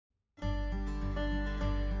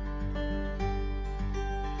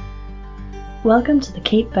Welcome to the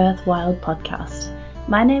Keep Birth Wild podcast.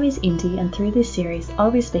 My name is Indy, and through this series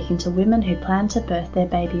I'll be speaking to women who plan to birth their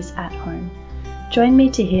babies at home. Join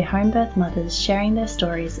me to hear home birth mothers sharing their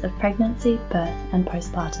stories of pregnancy, birth and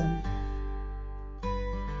postpartum.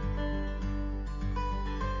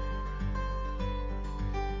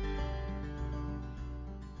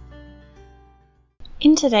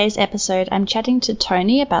 In today's episode, I'm chatting to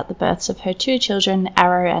Tony about the births of her two children,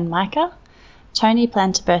 Arrow and Micah. Tony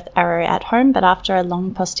planned to birth Arrow at home, but after a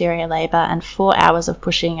long posterior labour and 4 hours of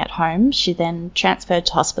pushing at home, she then transferred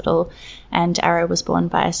to hospital and Arrow was born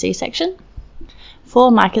by a C-section. For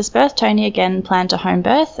Micah's birth, Tony again planned a home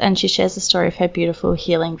birth, and she shares the story of her beautiful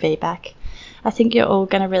healing VBAC. I think you're all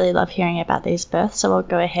going to really love hearing about these births, so I'll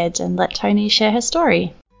go ahead and let Tony share her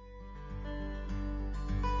story.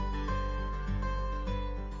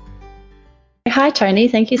 Hi Tony,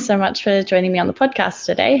 thank you so much for joining me on the podcast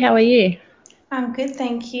today. How are you? I'm good,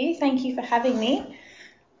 thank you. Thank you for having me.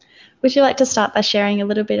 Would you like to start by sharing a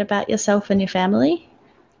little bit about yourself and your family?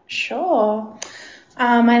 Sure.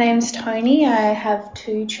 My name's Tony. I have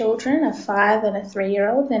two children, a 5 and a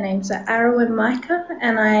 3-year-old. Their names are Arrow and Micah,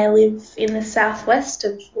 and I live in the southwest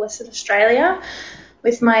of Western Australia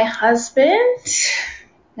with my husband,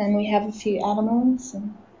 and we have a few animals,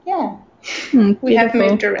 and yeah. We have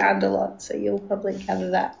moved around a lot, so you'll probably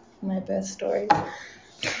gather that from my birth stories.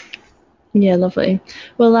 Yeah, lovely.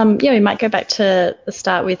 Well, we might go back to the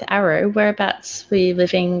start with Arrow. Whereabouts were you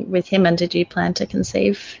living with him, and did you plan to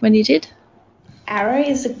conceive when you did? Arrow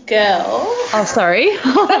is a girl. Oh, sorry.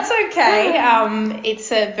 That's okay. It's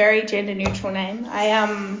a very gender neutral name.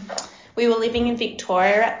 We were living in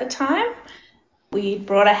Victoria at the time. We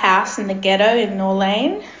bought a house in the ghetto in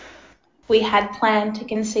Norlane. We had planned to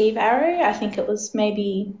conceive Arrow. I think it was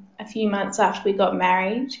maybe a few months after we got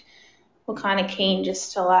married. We're kind of keen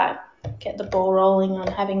just to get the ball rolling on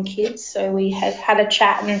having kids. So we had a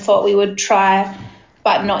chat and thought we would try,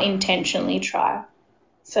 but not intentionally try.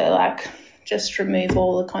 So just remove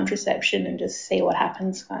all the contraception and just see what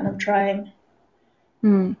happens kind of trying.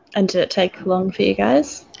 And did it take long for you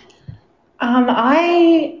guys?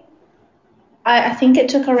 I think it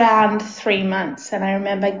took around 3 months, and I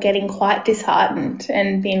remember getting quite disheartened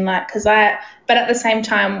and being but at the same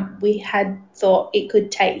time we had thought it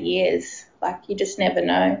could take years, you just never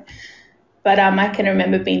know. But I can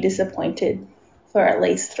remember being disappointed for at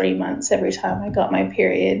least 3 months every time I got my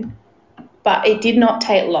period. But it did not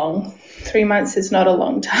take long. 3 months is not a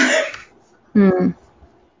long time.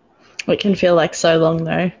 It can feel like so long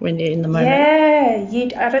though when you're in the moment.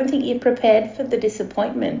 Yeah, I don't think you're prepared for the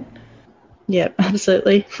disappointment. Yeah,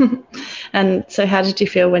 absolutely. And so how did you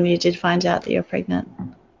feel when you did find out that you're pregnant?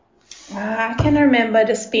 I can remember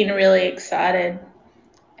just being really excited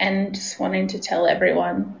and just wanting to tell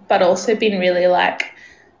everyone, but also being really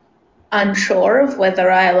unsure of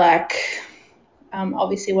whether I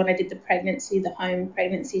obviously when I did the home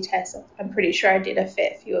pregnancy test, I'm pretty sure I did a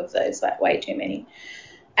fair few of those, way too many.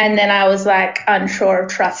 And then I was unsure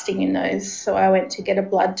of trusting in those. So I went to get a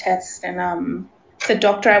blood test, and the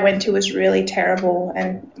doctor I went to was really terrible.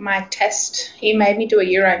 And my test, he made me do a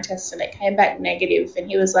urine test and it came back negative. And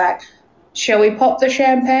he was like, shall we pop the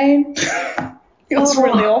champagne? It was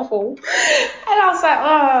really awful. And I was like,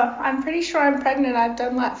 I'm pretty sure I'm pregnant. I've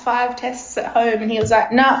done 5 tests at home. And he was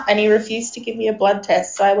like, nah. And he refused to give me a blood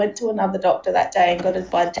test. So I went to another doctor that day and got a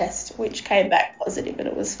blood test, which came back positive, and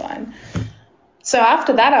it was fine. So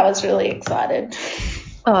after that, I was really excited.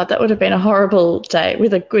 Oh, that would have been a horrible day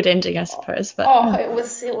with a good ending, I suppose. But it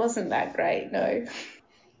wasn't that great, no.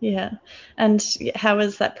 Yeah. And how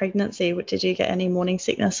was that pregnancy? Did you get any morning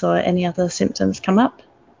sickness or any other symptoms come up?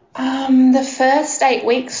 The first 8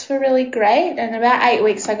 weeks were really great, and about 8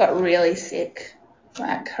 weeks I got really sick,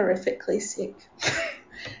 horrifically sick.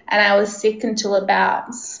 And I was sick until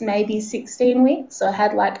about maybe 16 weeks. So I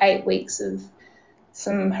had 8 weeks of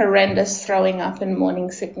some horrendous throwing up and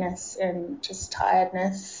morning sickness and just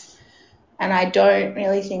tiredness. And I don't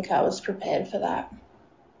really think I was prepared for that.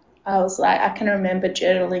 I can remember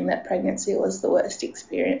journaling that pregnancy was the worst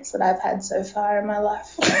experience that I've had so far in my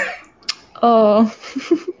life. Oh.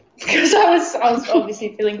 Because I was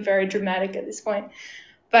obviously feeling very dramatic at this point.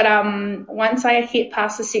 But once I hit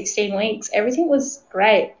past the 16 weeks, everything was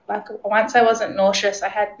great. Once I wasn't nauseous, I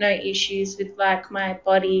had no issues with my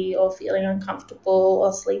body or feeling uncomfortable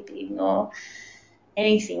or sleeping or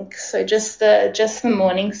anything. So just the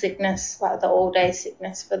morning sickness, the all-day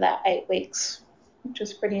sickness for that 8 weeks, which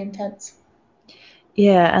was pretty intense.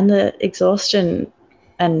 Yeah, and the exhaustion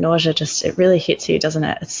and nausea just, it really hits you, doesn't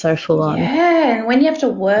it? It's so full on. Yeah, and when you have to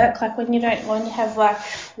work, like when you have like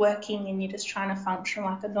working and you're just trying to function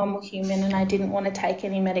like a normal human, and I didn't want to take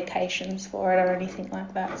any medications for it or anything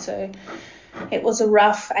like that. So it was a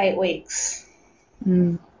rough 8 weeks.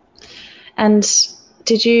 Mm. And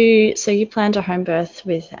so you planned a home birth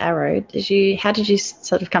with Arrow. How did you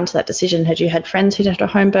sort of come to that decision? Had you had friends who'd had a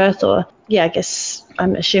home birth, or, I guess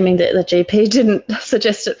I'm assuming that the GP didn't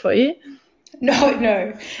suggest it for you?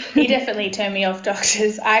 No. He definitely turned me off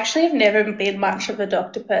doctors. I actually have never been much of a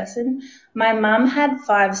doctor person. My mum had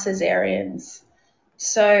 5 cesareans.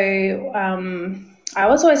 So I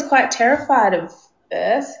was always quite terrified of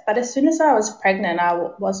birth. But as soon as I was pregnant,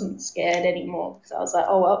 I wasn't scared anymore because I was like,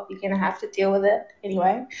 oh, well, you're going to have to deal with it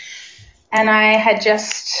anyway. And I had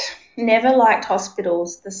just never liked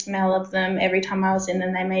hospitals, the smell of them. Every time I was in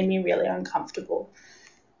them, they made me really uncomfortable.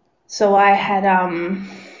 So I had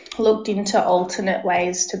looked into alternate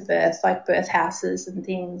ways to birth, like birth houses and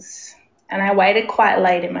things. And I waited quite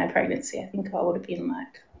late in my pregnancy. I think I would have been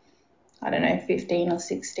 15 or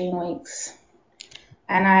 16 weeks.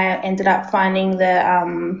 And I ended up finding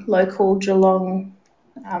the local Geelong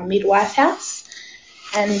midwife house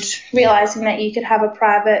and realising that you could have a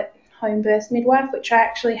private home birth midwife, which I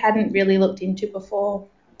actually hadn't really looked into before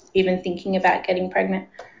even thinking about getting pregnant.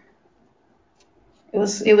 It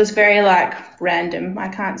was very random. I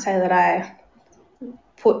can't say that I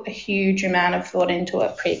put a huge amount of thought into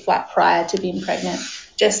it prior to being pregnant.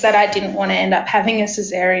 Just that I didn't want to end up having a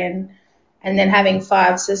cesarean and then having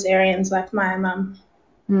 5 cesareans like my mum.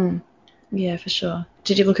 Mm. Yeah, for sure.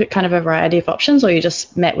 Did you look at kind of a variety of options, or you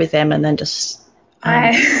just met with them and then just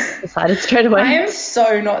decided straight away? I am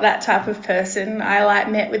so not that type of person. I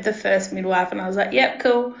met with the first midwife and I was like, yep,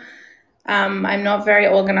 cool. I'm not very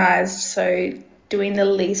organised, so doing the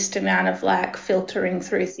least amount of filtering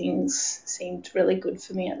through things seemed really good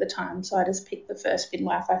for me at the time. So I just picked the first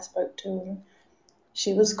midwife I spoke to, and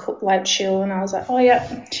she was chill, and I was like, oh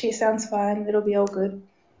yeah, she sounds fine. It'll be all good.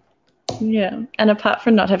 Yeah. And apart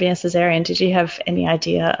from not having a cesarean, did you have any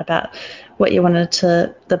idea about what you wanted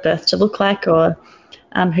the birth to look like, or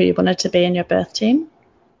who you wanted to be in your birth team?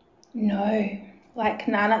 No,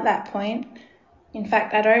 none at that point. In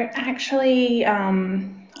fact, I don't actually,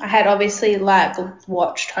 I had obviously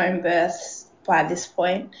watched home births by this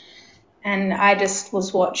point, and I just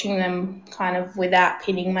was watching them kind of without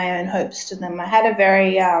pinning my own hopes to them. I had a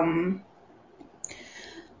very,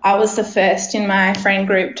 I was the first in my friend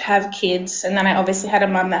group to have kids, and then I obviously had a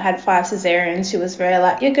mum that had 5 cesareans who was very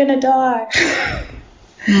you're going to die.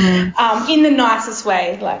 In the nicest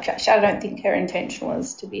way. I don't think her intention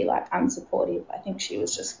was to be unsupportive. I think she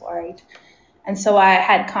was just worried. And so I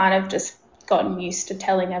had kind of just gotten used to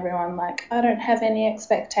telling everyone, I don't have any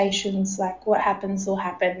expectations. What happens will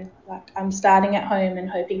happen. I'm starting at home and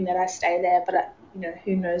hoping that I stay there, but,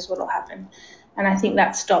 who knows what will happen. And I think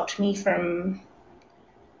that stopped me from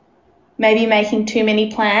maybe making too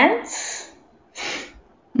many plans.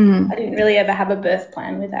 I didn't really ever have a birth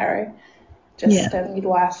plan with Arrow. Just a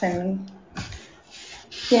midwife and,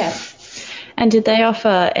 yeah. And did they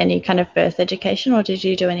offer any kind of birth education, or did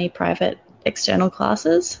you do any private external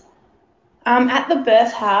classes? At the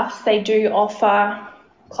birth house, they do offer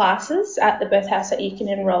classes at the birth house that you can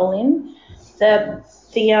enrol in. The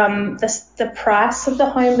price of the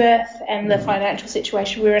home birth and the financial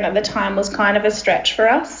situation we were in at the time was kind of a stretch for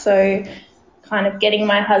us. So kind of getting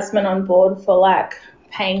my husband on board for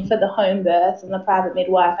paying for the home birth and the private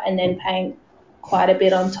midwife and then paying quite a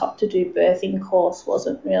bit on top to do birthing course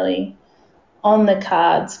wasn't really on the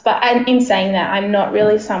cards. But in saying that, I'm not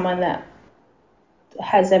really someone that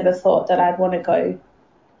has ever thought that I'd want to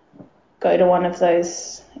go to one of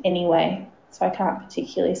those anyway. So I can't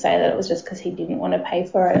particularly say that it was just because he didn't want to pay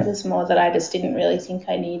for it. It was more that I just didn't really think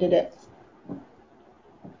I needed it.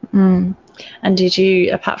 And did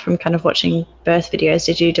you, apart from kind of watching birth videos,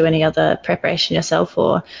 did you do any other preparation yourself,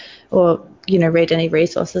 or read any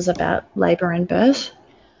resources about labour and birth?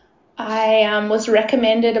 I was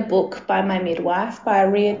recommended a book by my midwife by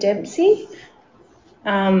Rhea Dempsey.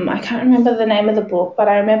 I can't remember the name of the book, but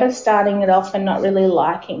I remember starting it off and not really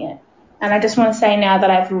liking it. And I just want to say now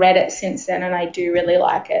that I've read it since then and I do really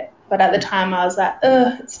like it. But at the time I was like,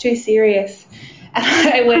 it's too serious. And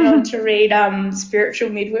I went on to read Spiritual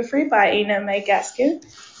Midwifery by Ina May Gaskin.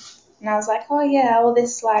 And I was like, oh yeah, all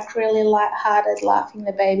this really lighthearted, laughing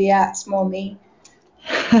the baby out's more me.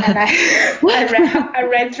 And I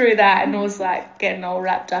read through that and was getting all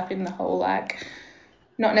wrapped up in the whole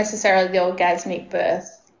not necessarily the orgasmic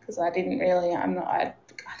birth, because I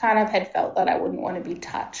kind of had felt that I wouldn't want to be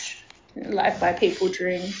touched by people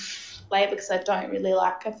during labour because I don't really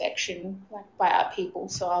like affection like by other people.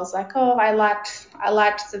 So I was like, oh, I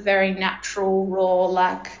liked the very natural, raw,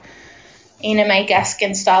 like Ina May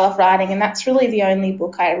Gaskin style of writing, and that's really the only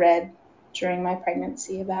book I read during my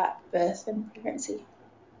pregnancy about birth and pregnancy.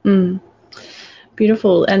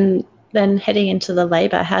 Beautiful. And then heading into the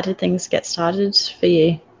labour, how did things get started for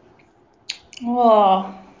you?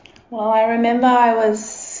 Oh, well, I remember I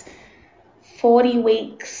was 40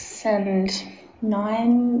 weeks and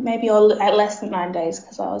maybe at less than 9 days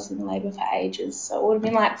because I was in labour for ages. So it would have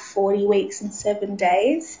been like 40 weeks and 7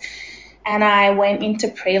 days. And I went into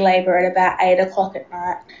pre-labour at about 8 o'clock at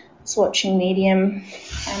night. I was watching Medium,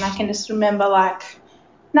 and I can just remember like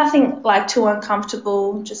nothing like too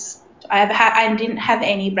uncomfortable. Just I didn't have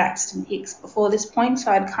any Braxton Hicks before this point,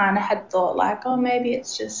 so I'd kind of had thought like, oh, maybe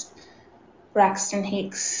it's just Braxton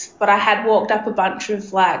Hicks. But I had walked up a bunch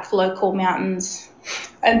of like local mountains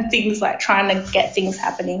and things like trying to get things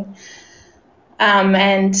happening.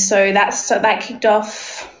 And so that kicked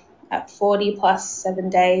off at 40 plus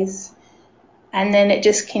 7 days. And then it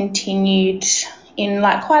just continued in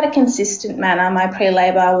like quite a consistent manner. My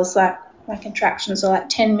pre-labour was like, my contractions were like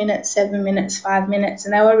 10 minutes, 7 minutes, 5 minutes,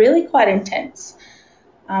 and they were really quite intense.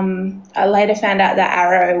 I later found out that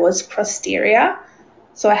Arrow was posterior,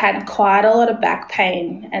 so I had quite a lot of back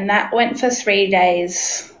pain, and that went for 3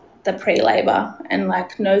 days, the pre-labour, and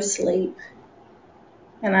like no sleep.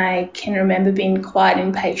 And I can remember being quite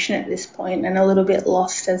impatient at this point and a little bit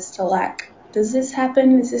lost as to like, does this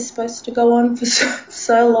happen? Is this supposed to go on for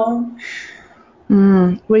so long?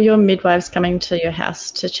 Were your midwives coming to your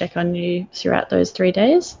house to check on you throughout those 3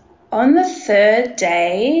 days? On the third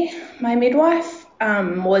day, my midwife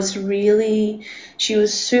she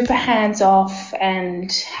was super hands-off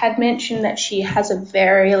and had mentioned that she has a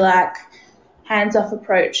very like hands-off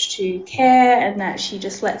approach to care and that she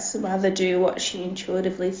just lets the mother do what she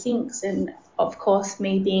intuitively thinks. And of course,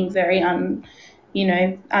 me being very unfazed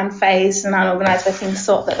and unorganised by things,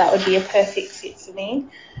 thought that would be a perfect fit for me.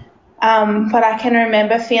 But I can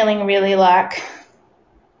remember feeling really like,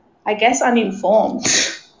 I guess, uninformed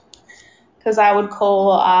because I would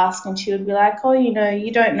call or ask and she would be like, oh, you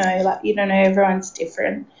don't know, like you don't know, everyone's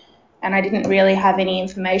different. And I didn't really have any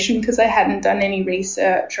information because I hadn't done any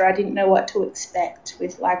research or I didn't know what to expect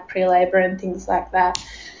with like pre-labour and things like that.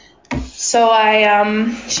 So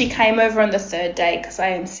she came over on the third day because I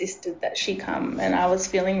insisted that she come, and I was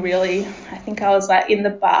feeling really, I think I was like in the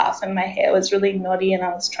bath and my hair was really knotty and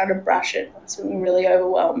I was trying to brush it. I was feeling really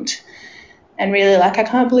overwhelmed and really like, I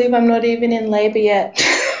can't believe I'm not even in labour yet.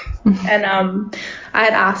 And I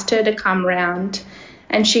had asked her to come round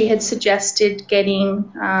and she had suggested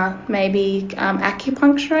getting maybe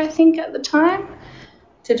acupuncture, I think, at the time,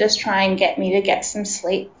 to just try and get me to get some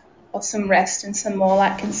sleep or some rest and some more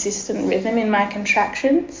like consistent rhythm in my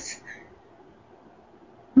contractions.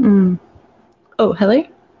 Oh, hello?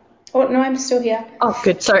 Oh, no, I'm still here. Oh,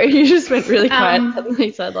 good. Sorry, you just went really quiet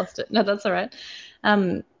suddenly, so I lost it. No, that's all right.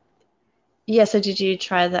 So did you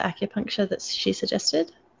try the acupuncture that she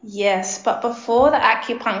suggested? Yes, but before the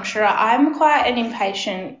acupuncture, I'm quite an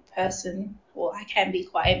impatient person. Well, I can be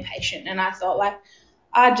quite impatient, and I thought like,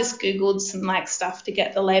 I just Googled some like stuff to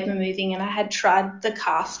get the labour moving and I had tried the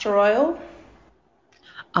castor oil.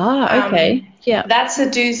 Okay. Yeah. That's a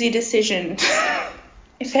doozy decision.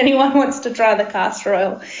 If anyone wants to try the castor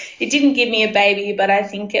oil. It didn't give me a baby, but I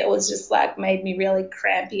think it was just like made me really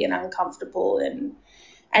crampy and uncomfortable.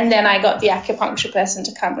 And then I got the acupuncture person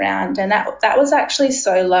to come round and that was actually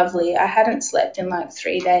so lovely. I hadn't slept in like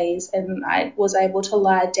 3 days and I was able to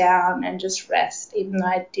lie down and just rest even though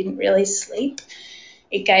I didn't really sleep.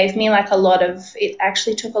 It gave me like it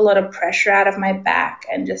actually took a lot of pressure out of my back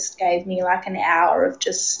and just gave me like an hour of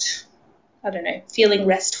just, I don't know, feeling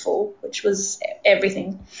restful, which was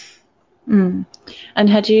everything. And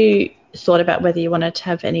had you thought about whether you wanted to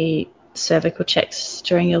have any cervical checks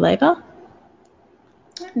during your labour?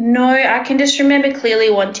 No, I can just remember clearly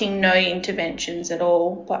wanting no interventions at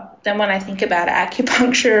all. But then when I think about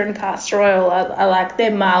acupuncture and castor oil, I like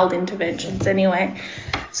they're mild interventions anyway.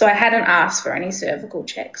 So I hadn't asked for any cervical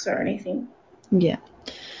checks or anything. Yeah.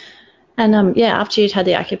 And after you'd had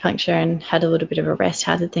the acupuncture and had a little bit of a rest,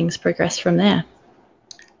 how did things progress from there?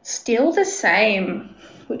 Still the same,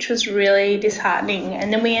 which was really disheartening.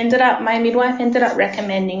 And then my midwife ended up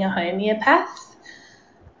recommending a homeopath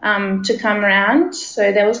to come around.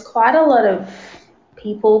 So there was quite a lot of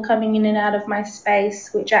people coming in and out of my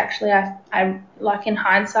space, which actually I like in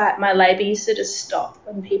hindsight, my labour used to just stop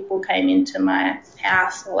when people came into my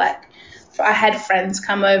house or like I had friends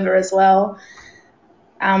come over as well.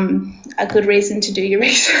 A good reason to do your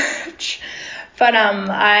research.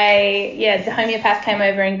 the homeopath came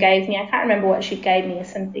over and gave me, I can't remember what she gave me,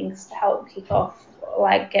 some things to help kick off,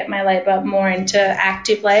 like get my labour more into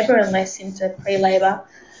active labour and less into pre-labour.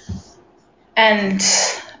 And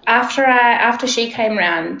after she came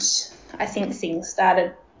round, I think things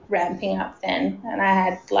started ramping up then, and I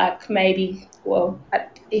had like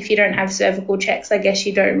if you don't have cervical checks, I guess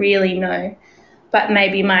you don't really know, but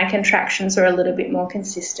maybe my contractions are a little bit more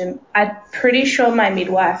consistent. I'm pretty sure my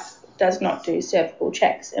midwife does not do cervical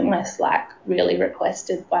checks unless like really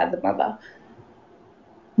requested by the mother.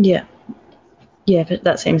 Yeah. Yeah, but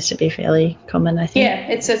that seems to be fairly common, I think. Yeah,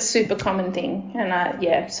 it's a super common thing.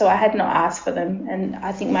 And so I had not asked for them. And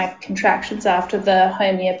I think my contractions after the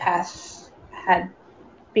homeopath had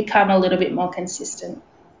become a little bit more consistent.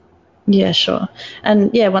 Yeah, sure. And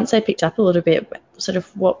yeah, once they picked up a little bit, sort of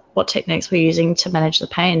what techniques were you using to manage the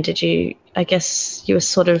pain? I guess you were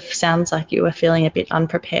sounds like you were feeling a bit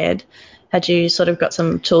unprepared. Had you sort of got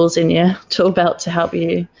some tools in your tool belt to help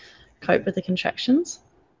you cope with the contractions?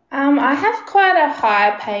 I have quite a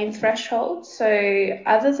high pain threshold. So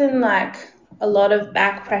other than like a lot of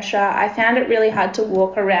back pressure, I found it really hard to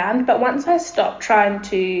walk around. But once I stopped trying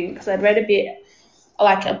to, because I'd read a bit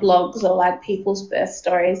like blogs or like people's birth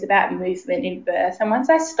stories about movement in birth. And once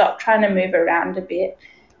I stopped trying to move around a bit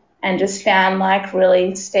and just found like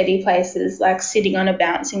really steady places, like sitting on a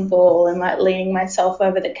bouncing ball and like leaning myself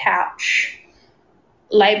over the couch,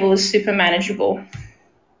 labour was super manageable.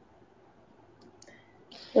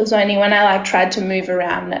 It was only when I like tried to move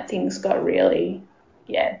around that things got really,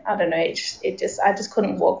 I don't know, I just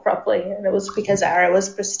couldn't walk properly. And it was because Ara was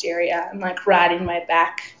posterior and like right in my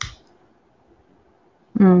back.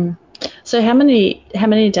 So how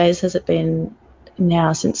many days has it been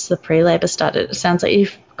now since the pre-labour started? It sounds like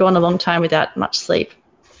you've gone a long time without much sleep.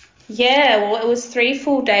 Yeah, well, it was 3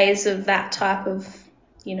 full days of that type of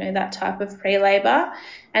pre-labour.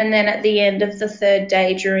 And then at the end of the third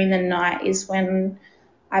day during the night is when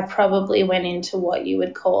I probably went into what you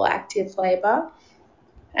would call active labour.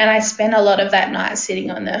 And I spent a lot of that night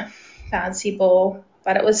sitting on the bouncy ball,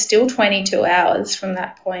 but it was still 22 hours from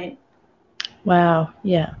that point. Wow,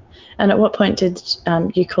 yeah. And at what point did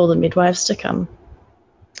you call the midwives to come?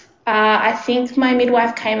 I think my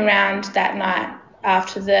midwife came around that night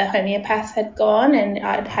after the homeopath had gone, and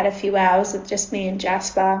I'd had a few hours with just me and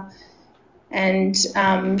Jasper. And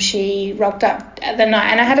she rocked up the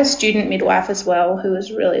night, and I had a student midwife as well who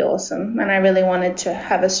was really awesome, and I really wanted to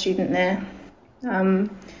have a student there.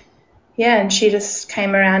 And she just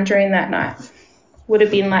came around during that night. Would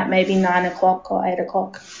have been like maybe 9 o'clock or 8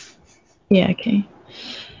 o'clock. Yeah, okay.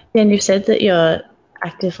 Yeah, and you've said that your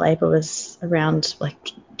active labour was around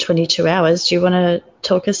like 22 hours. Do you want to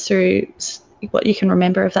talk us through what you can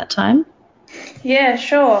remember of that time? Yeah,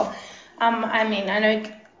 sure. I mean, I know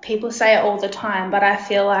people say it all the time, but I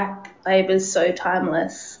feel like labour's so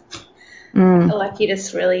timeless. I feel like you're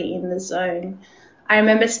just really in the zone. I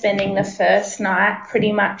remember spending the first night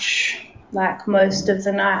pretty much like most of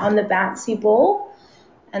the night on the bouncy ball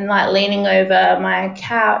and like leaning over my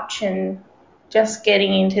couch and just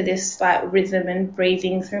getting into this like rhythm and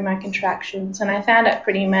breathing through my contractions. And I found it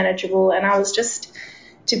pretty manageable. And I was just,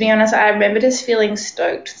 to be honest, I remember just feeling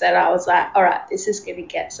stoked that I was like, all right, this is going to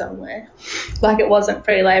get somewhere. Like it wasn't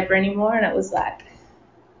pre-labour anymore, and it was like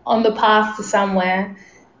on the path to somewhere.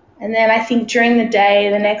 And then I think during the day,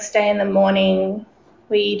 the next day in the morning,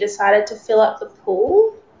 we decided to fill up the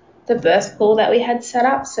pool, the birth pool that we had set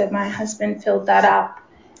up. So my husband filled that up.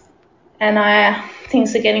 And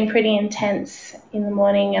things are getting pretty intense in the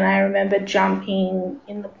morning, and I remember jumping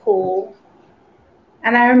in the pool.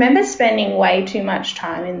 And I remember spending way too much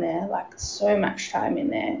time in there, like so much time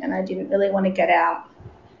in there, and I didn't really want to get out.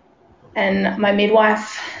 And my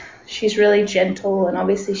midwife, she's really gentle, and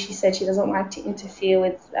obviously she said she doesn't like to interfere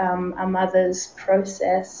with a mother's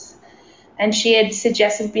process. And she had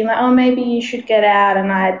suggested being like, oh, maybe you should get out.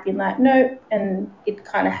 And I had been like, nope. And it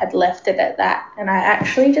kind of had left it at that. And I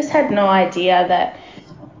actually just had no idea that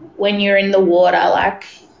when you're in the water, like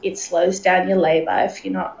it slows down your labour if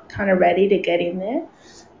you're not kind of ready to get in there.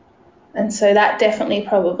 And so that definitely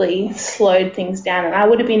probably slowed things down. And I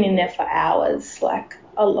would have been in there for hours, like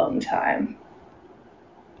a long time.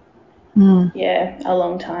 Yeah, a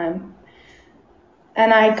long time.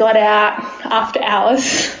 And I got out after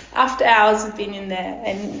hours of being in there,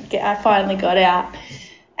 and I finally got out.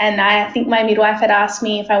 And I think my midwife had asked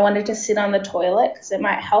me if I wanted to sit on the toilet because it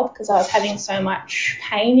might help, because I was having so much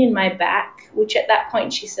pain in my back, which at that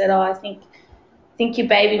point she said, oh, I think your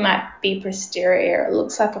baby might be posterior. It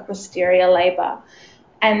looks like a posterior labour.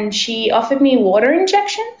 And she offered me water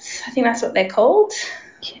injections. I think that's what they're called.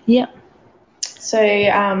 Yeah. So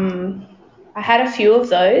I had a few of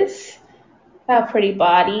those. They were pretty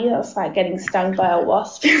barty. I was like getting stung by a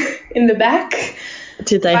wasp in the back.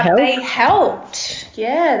 Did they But help? they helped.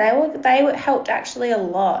 Yeah, they helped actually a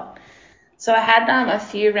lot. So I had a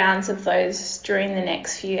few rounds of those during the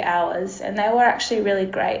next few hours, and they were actually really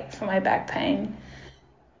great for my back pain.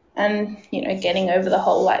 And, getting over the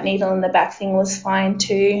whole like needle in the back thing was fine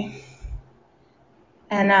too.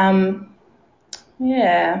 And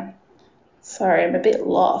yeah, sorry, I'm a bit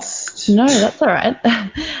lost. No, that's all right.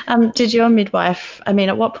 Did your midwife,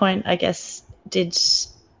 at what point, I guess,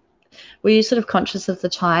 were you sort of conscious of the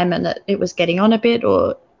time and that it was getting on a bit,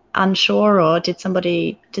 or unsure, or did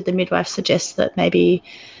the midwife suggest that maybe,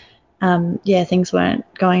 things weren't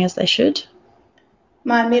going as they should?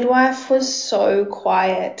 My midwife was so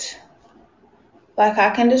quiet. Like, I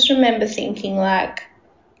can just remember thinking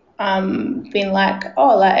being like,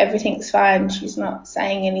 oh, like everything's fine. She's not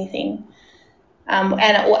saying anything. And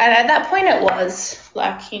at that point it was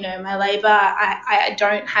like, my labour, I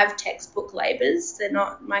don't have textbook labours. They're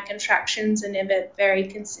not, my contractions are never very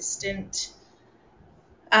consistent.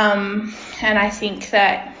 And I think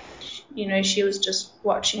that, she was just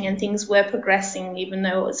watching and things were progressing, even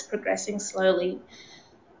though it was progressing slowly.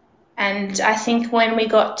 And I think when we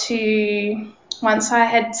got to, once I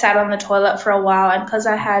had sat on the toilet for a while, and because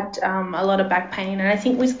I had a lot of back pain, and I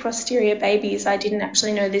think with posterior babies, I didn't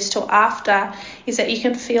actually know this till after, is that you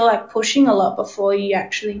can feel like pushing a lot before you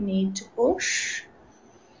actually need to push.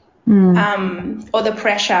 Or the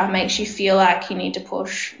pressure makes you feel like you need to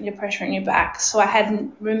push, your pressure in your back. So I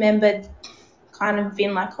hadn't remembered kind of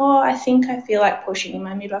being like, oh, I think I feel like pushing. And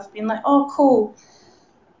my midwife being like, oh, cool.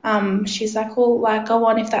 She's like, well, like, go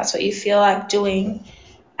on if that's what you feel like doing.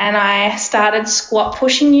 And I started squat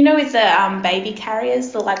pushing, with the baby carriers,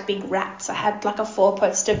 the like big wraps. I had like a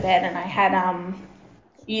 4-poster bed, and I had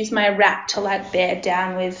used my wrap to like bear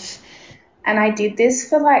down with. And I did this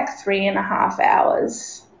for like 3.5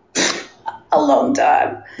 hours. A long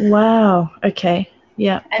time. Wow. Okay.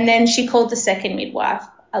 Yeah. And then she called the second midwife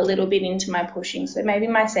a little bit into my pushing. So maybe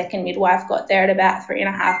my second midwife got there at about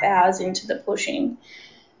 3.5 hours into the pushing.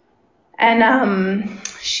 And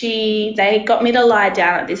they got me to lie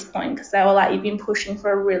down at this point because they were like, you've been pushing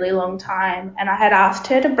for a really long time. And I had asked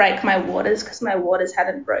her to break my waters because my waters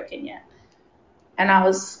hadn't broken yet. And I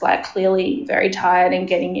was like clearly very tired and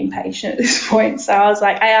getting impatient at this point. So I was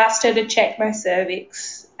like, I asked her to check my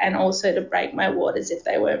cervix and also to break my waters if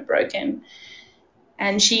they weren't broken.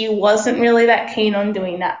 And she wasn't really that keen on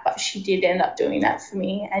doing that, but she did end up doing that for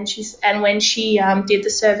me. And when she did the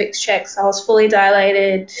cervix checks, I was fully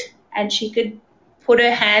dilated, and she could put her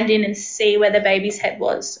hand in and see where the baby's head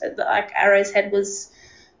was. Like Arrow's head was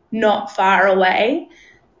not far away.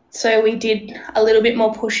 So we did a little bit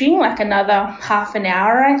more pushing, like another half an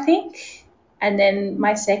hour, I think. And then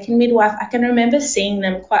my second midwife, I can remember seeing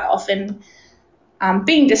them quite often,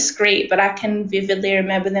 being discreet, but I can vividly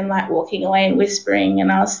remember them like walking away and whispering,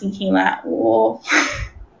 and I was thinking like, whoa.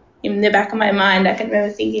 In the back of my mind, I can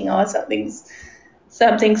remember thinking, oh,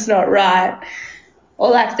 something's not right.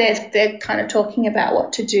 Or like they're kind of talking about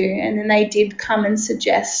what to do, and then they did come and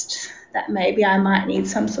suggest that maybe I might need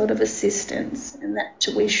some sort of assistance and that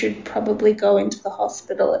we should probably go into the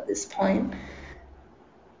hospital at this point.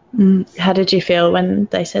 How did you feel when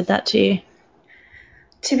they said that to you?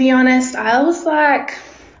 To be honest, I was like,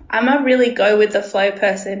 I'm a really go with the flow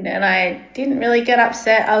person, and I didn't really get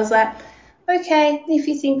upset. I was like, okay, if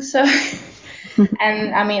you think so.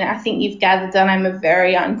 And I think you've gathered that I'm a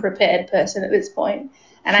very unprepared person at this point,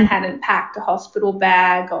 and I hadn't packed a hospital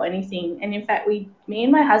bag or anything. And in fact, me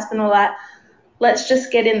and my husband were like, let's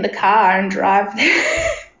just get in the car and drive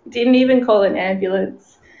there. Didn't even call an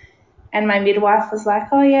ambulance. And my midwife was like,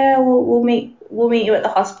 oh yeah, we'll meet you at the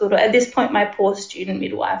hospital. At this point, my poor student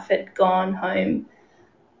midwife had gone home.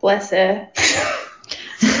 Bless her.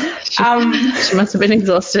 She must have been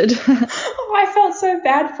exhausted. I felt so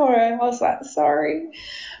bad for her. I was like, sorry.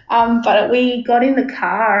 But we got in the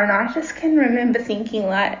car, and I just can remember thinking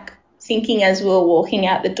as we were walking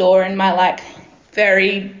out the door in my like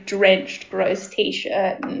very drenched, gross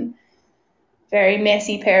t-shirt and very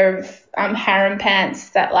messy pair of harem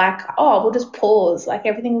pants, that like, oh, we'll just pause. Like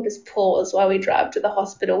everything will just pause while we drive to the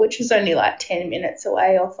hospital, which is only like 10 minutes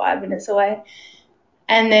away or 5 minutes away.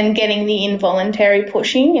 And then getting the involuntary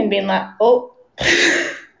pushing and being like, oh,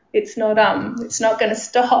 it's not going to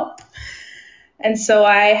stop. And so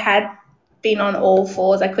I had been on all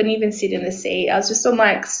fours. I couldn't even sit in the seat. I was just on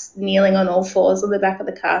like kneeling on all fours on the back of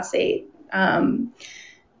the car seat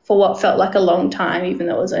for what felt like a long time, even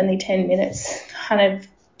though it was only 10 minutes, kind of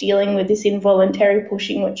dealing with this involuntary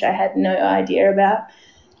pushing, which I had no idea about.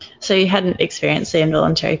 So you hadn't experienced the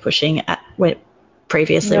involuntary pushing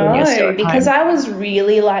previously when you were still No, at because home? I was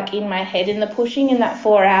really like in my head in the pushing in that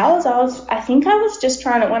 4 hours. I think I was just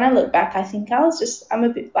trying to, when I look back, I think I'm a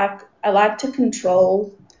bit like, I like to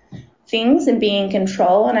control things and be in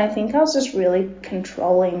control. And I think I was just really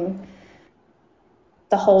controlling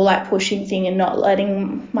the whole like pushing thing and not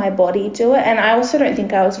letting my body do it. And I also don't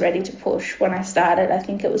think I was ready to push when I started. I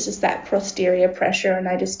think it was just that posterior pressure and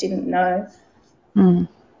I just didn't know.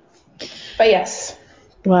 But yes.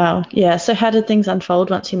 Wow. Yeah. So how did things unfold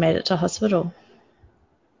once you made it to hospital?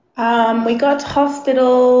 We got to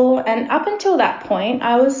hospital, and up until that point,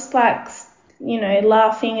 I was like,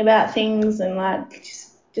 laughing about things and like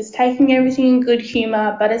just taking everything in good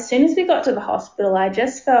humor. But as soon as we got to the hospital, I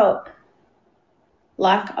just felt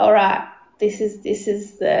like, all right, this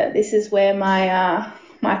is where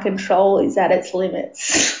my control is at its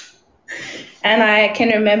limits. And I can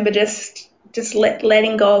remember just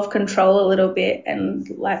letting go of control a little bit and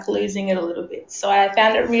like losing it a little bit. So I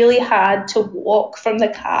found it really hard to walk from the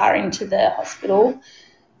car into the hospital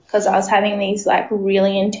because I was having these like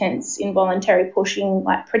really intense involuntary pushing,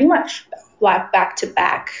 like pretty much like back to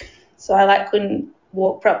back. So I like couldn't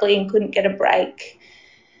walk properly and couldn't get a break.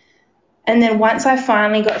 And then once I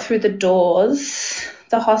finally got through the doors,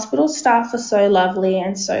 the hospital staff were so lovely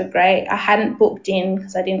and so great. I hadn't booked in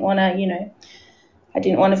because I didn't want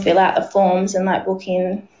to fill out the forms and like book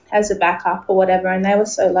in as a backup or whatever. And they were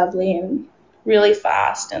so lovely and really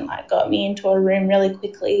fast and like got me into a room really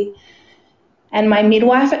quickly. And my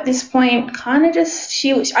midwife at this point kind of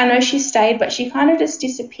I know she stayed, but she kind of just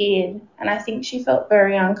disappeared. And I think she felt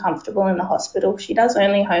very uncomfortable in the hospital. She does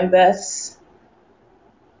only home births.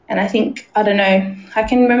 And I think, I don't know, I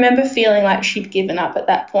can remember feeling like she'd given up at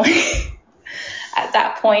that point.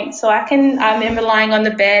 So I remember lying on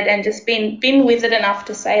the bed and just been with it enough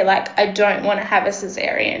to say, like, I don't want to have a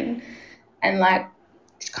cesarean, and like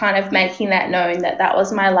kind of making that known that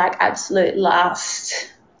was my like absolute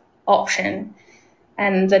last option.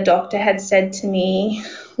 And the doctor had said to me,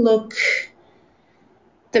 look,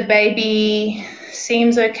 the baby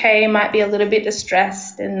seems okay, might be a little bit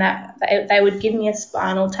distressed, and that they would give me a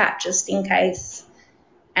spinal tap just in case,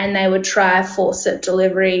 and they would try forceps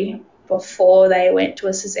delivery before they went to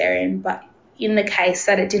a cesarean. But in the case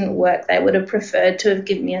that it didn't work, they would have preferred to have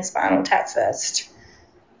given me a spinal tap first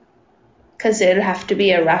because it would have to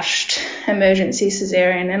be a rushed emergency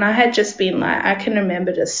cesarean. And I had just been like, I can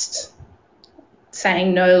remember just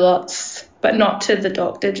saying no lots, but not to the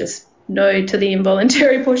doctor, just no to the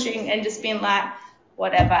involuntary pushing, and just being like,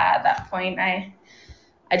 whatever. At that point, I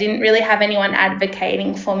didn't really have anyone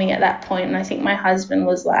advocating for me at that point, and I think my husband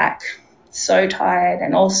was like so tired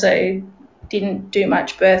and also didn't do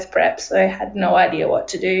much birth prep, so I had no idea what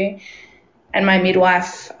to do. And my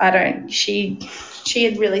midwife, she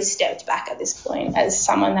had really stepped back at this point as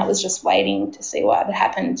someone that was just waiting to see what had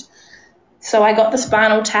happened. So I got the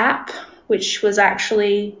spinal tap, which was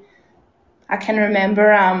actually, I can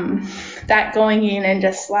remember that going in and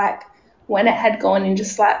just like when it had gone in,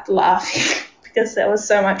 just like laughing because there was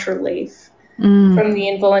so much relief from the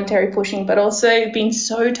involuntary pushing, but also being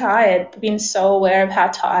so tired, being so aware of how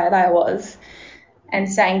tired I was, and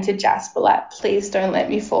saying to Jasper, like, please don't let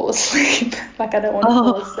me fall asleep. Like, I don't want to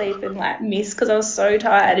fall asleep and like miss, because I was so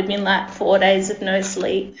tired. It'd been like 4 days of no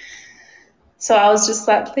sleep. So I was just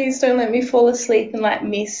like, please don't let me fall asleep and like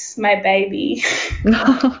miss my baby.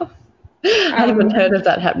 I haven't heard of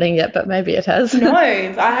that happening yet, but maybe it has. No,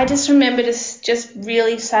 I just remember just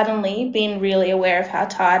really suddenly being really aware of how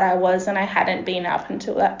tired I was, and I hadn't been up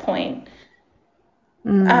until that point.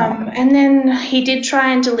 And then he did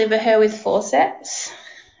try and deliver her with forceps,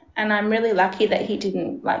 and I'm really lucky that he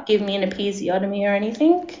didn't like give me an episiotomy or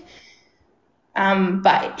anything.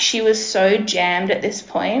 But she was so jammed at this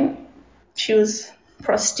point. She was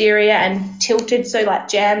posterior and tilted, so like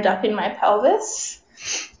jammed up in my pelvis.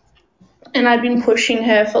 And I'd been pushing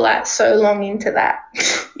her for like so long into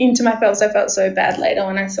my pelvis. I felt so bad later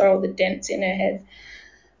when I saw all the dents in her head.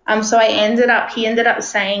 So he ended up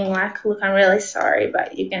saying like, look, I'm really sorry,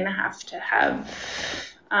 but you're going to have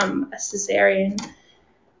a cesarean.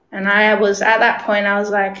 And at that point, I was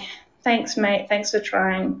like, thanks, mate. Thanks for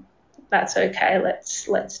trying. That's okay.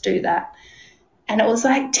 Let's do that. And it was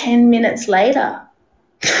like 10 minutes later.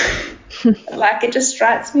 Like, it just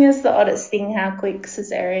strikes me as the oddest thing how quick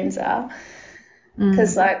cesareans are.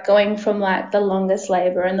 Because like going from like the longest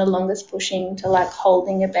labor and the longest pushing to like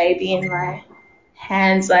holding a baby in my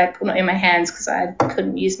hands, like, well, not in my hands because I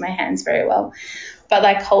couldn't use my hands very well, but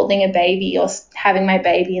like holding a baby or having my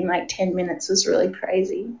baby in like 10 minutes was really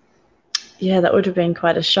crazy. Yeah, that would have been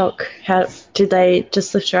quite a shock. How did they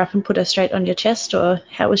just lift her up and put her straight on your chest, or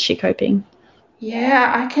how was she coping?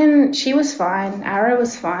 Yeah, she was fine. Arrow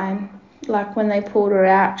was fine. Like when they pulled her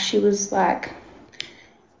out, she was like,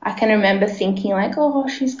 I can remember thinking like, oh,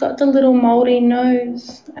 she's got the little moldy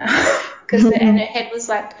nose. And her head was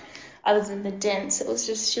like, other than the dents,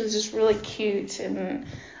 she was just really cute. And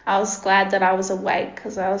I was glad that I was awake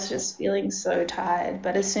because I was just feeling so tired.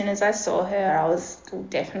 But as soon as I saw her, I was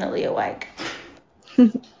definitely awake.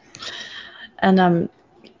 And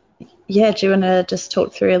yeah, do you want to just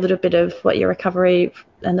talk through a little bit of what your recovery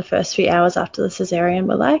and the first few hours after the cesarean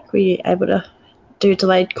were like? Were you able to do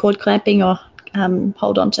delayed cord clamping or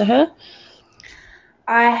hold on to her?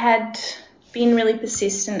 I had been really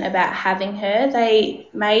persistent about having her. They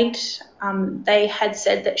had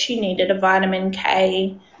said that she needed a vitamin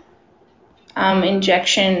K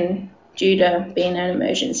injection due to being an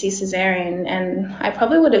emergency cesarean, and I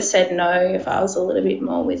probably would have said no if I was a little bit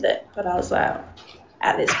more with it, but I was like,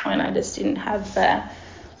 at this point I just didn't have the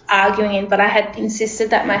arguing in, but I had insisted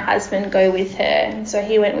that my husband go with her, and so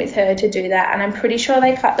he went with her to do that, and I'm pretty sure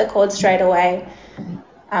they cut the cord straight away,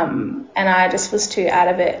 and I just was too out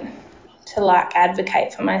of it to like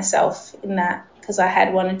advocate for myself in that because I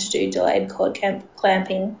had wanted to do delayed cord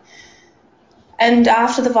clamping. And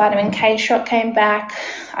after the vitamin K shot came back,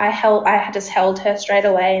 I just held her straight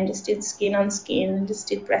away and just did skin on skin and just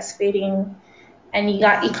did breastfeeding. And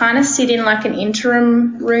you kind of sit in like an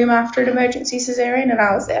interim room after an emergency cesarean, and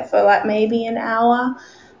I was there for like maybe an hour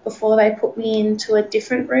before they put me into a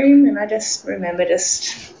different room. And I just remember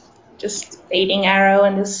just feeding Arrow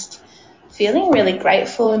and just feeling really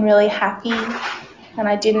grateful and really happy. And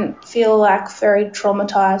I didn't feel like very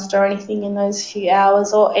traumatized or anything in those few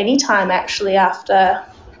hours or any time actually after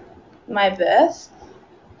my birth.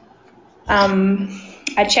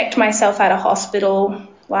 I checked myself at a hospital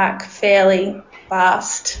like fairly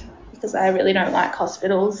fast because I really don't like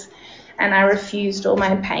hospitals, and I refused all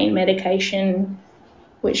my pain medication,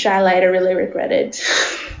 which I later really regretted.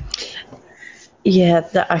 Yeah,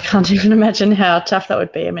 I can't even imagine how tough that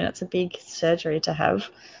would be. I mean, it's a big surgery to have.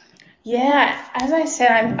 Yeah, as I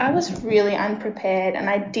said, I was really unprepared and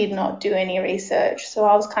I did not do any research. So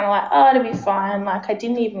I was kind of like, oh, it'll be fine. Like I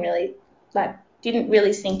didn't really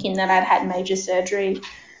think in that I'd had major surgery.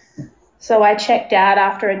 So I checked out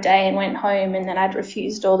after a day and went home, and then I'd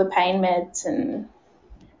refused all the pain meds, and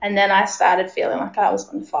then I started feeling like I was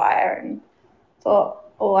on fire and thought,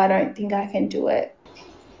 oh, I don't think I can do it.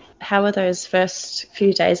 How were those first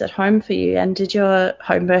few days at home for you, and did your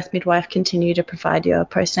home birth midwife continue to provide your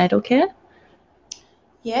postnatal care?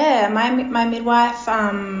 Yeah, my midwife,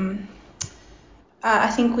 I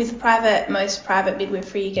think with most private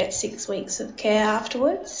midwifery, you get 6 weeks of care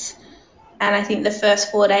afterwards. And I think the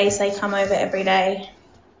first 4 days they come over every day.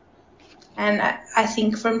 And I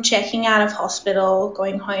think from checking out of hospital,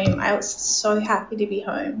 going home, I was so happy to be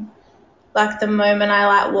home. Like the moment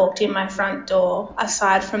I walked in my front door,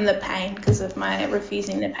 aside from the pain because of my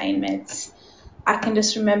refusing the pain meds, I can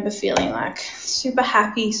just remember feeling like super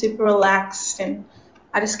happy, super relaxed. And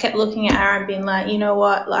I just kept looking at Aaron being like, you know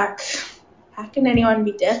what, like how can anyone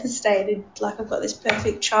be devastated? Like I've got this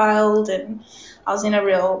perfect child, and I was in a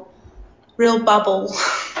real bubble.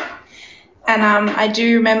 And I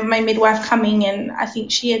do remember my midwife coming, and I think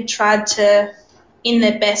she had tried to, in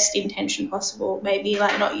the best intention possible, maybe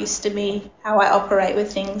like not used to me, how I operate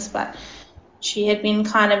with things, but she had been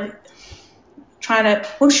kind of trying to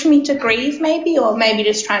push me to grieve maybe, or maybe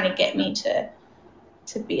just trying to get me to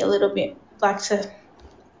be a little bit like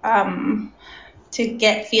to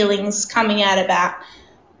get feelings coming out about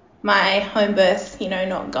my home birth,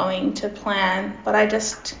 not going to plan. But I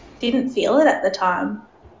just didn't feel it at the time.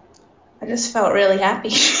 I just felt really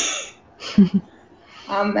happy.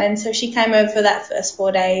 And so she came over for that first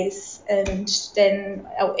 4 days, and then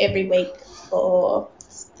every week for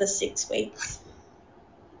the 6 weeks.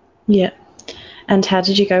 Yeah. And how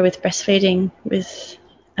did you go with breastfeeding with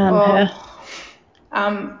her?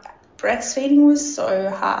 Breastfeeding was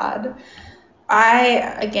so hard. I,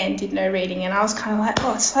 again, did no reading, and I was kind of like,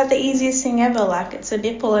 oh, it's like the easiest thing ever. Like, it's a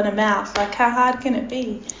nipple and a mouth. Like, how hard can it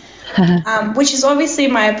be? Which is obviously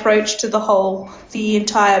my approach to the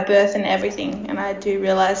entire birth and everything. And I do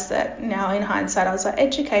realise that now in hindsight, I was like,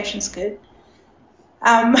 education's good.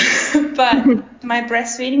 But my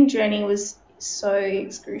breastfeeding journey was so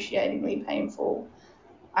excruciatingly painful.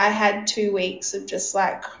 I had 2 weeks of just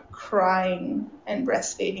like crying and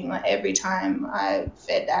breastfeeding like every time I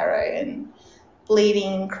fed Arrow, and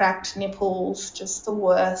bleeding, cracked nipples, just the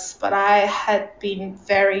worst. But I had been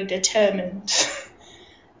very determined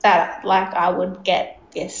that like I would get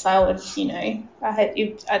this. I would,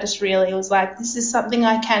 I just really was like, this is something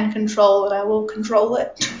I can control and I will control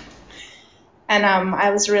it. And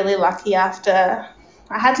I was really lucky after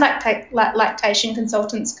I had lactation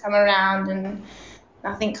consultants come around and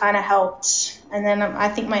nothing kind of helped. And then I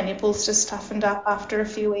think my nipples just toughened up after a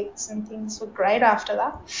few weeks and things were great after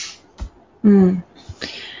that. Mm.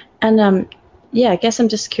 And I guess I'm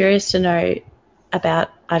just curious to know about,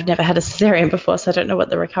 I've never had a cesarean before, so I don't know what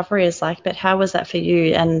the recovery is like, but how was that for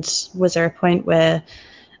you? And was there a point where,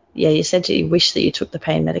 you said you wish that you took the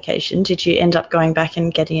pain medication. Did you end up going back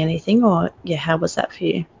and getting anything, or how was that for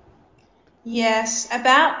you? Yes,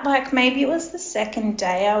 about maybe it was the second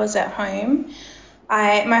day I was at home.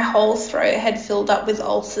 My whole throat had filled up with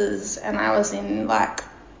ulcers and I was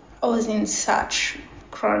in such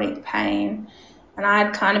chronic pain. And I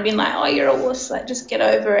had kind of been like, oh, you're a wuss, just get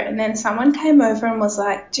over it. And then someone came over and was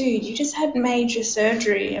like, dude, you just had major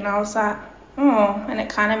surgery. And I was like, oh, and it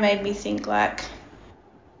kind of made me think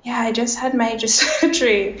I just had major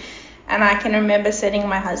surgery. And I can remember sending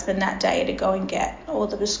my husband that day to go and get all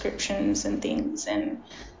the prescriptions and things. And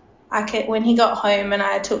when he got home and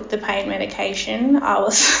I took the pain medication, I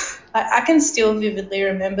was I can still vividly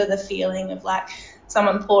remember the feeling of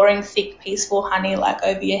someone pouring thick, peaceful honey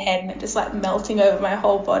over your head and it just melting over my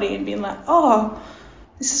whole body and being like, oh,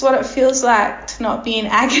 this is what it feels like to not be in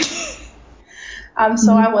agony.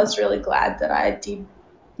 So I was really glad that I did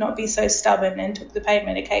not be so stubborn and took the pain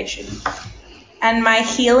medication. And my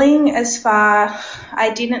healing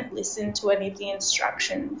I didn't listen to any of the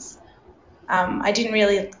instructions. I didn't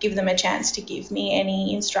really give them a chance to give me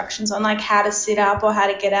any instructions on how to sit up or how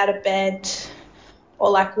to get out of bed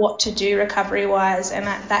or what to do recovery-wise, and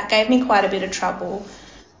that gave me quite a bit of trouble.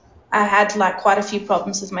 I had quite a few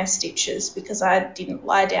problems with my stitches because I didn't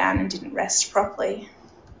lie down and didn't rest properly.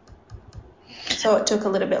 So it took a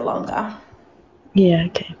little bit longer. Yeah,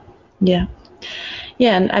 okay. Yeah.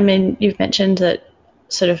 Yeah, and I mean, you've mentioned that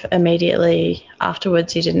sort of immediately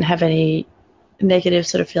afterwards you didn't have any negative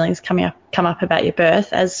sort of feelings come up about your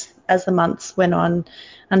birth as the months went on.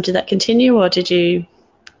 Did that continue, or did you,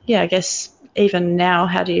 I guess even now,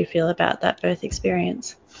 how do you feel about that birth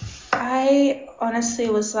experience? I honestly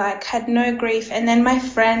had no grief. And then my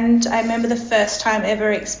friend, I remember the first time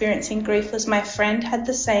ever experiencing grief was my friend had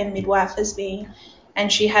the same midwife as me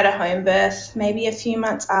and she had a home birth maybe a few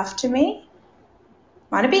months after me.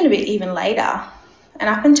 Might have been a bit even later. And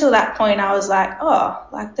up until that point, I was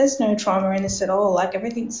there's no trauma in this at all.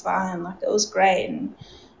 Everything's fine. It was great. And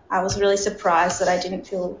I was really surprised that I didn't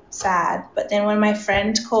feel sad. But then when my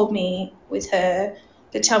friend called me with her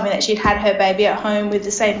to tell me that she'd had her baby at home with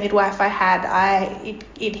the same midwife I had,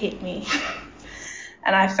 it hit me.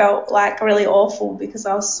 And I felt really awful because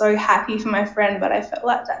I was so happy for my friend, but I felt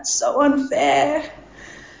that's so unfair.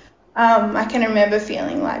 I can remember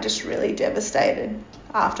feeling just really devastated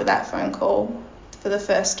after that phone call for the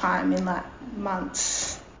first time in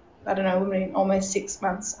months. I don't know, almost 6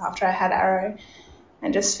 months after I had Arrow,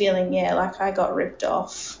 and just feeling I got ripped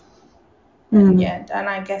off. And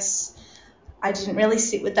I guess I didn't really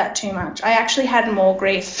sit with that too much. I actually had more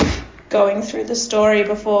grief going through the story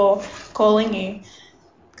before calling you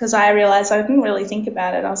because I realised I didn't really think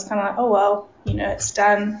about it. I was kind of oh well, it's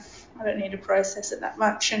done. I don't need to process it that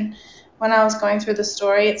much. And when I was going through the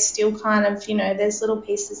story, it's still kind of, there's little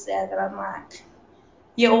pieces there that I'm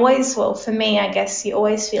you always, for me, I guess you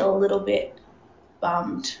always feel a little bit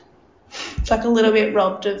bummed. A little bit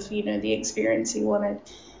robbed of, the experience you wanted.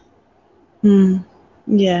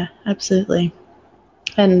 Yeah, absolutely.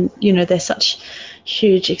 And, there's such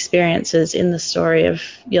huge experiences in the story of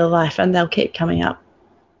your life and they'll keep coming up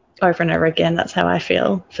over and over again. That's how I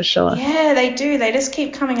feel, for sure. Yeah, they do. They just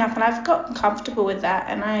keep coming up and I've gotten comfortable with that.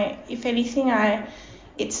 And if anything,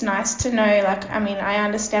 it's nice to know, I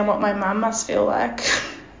understand what my mum must feel like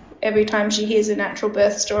every time she hears a natural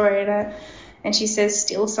birth story and she says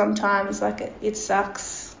still sometimes, it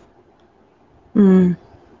sucks. Yeah,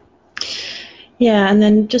 and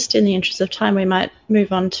then just in the interest of time, we might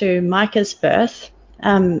move on to Micah's birth.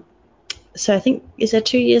 So I think, is there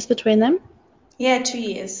 2 years between them? Yeah, 2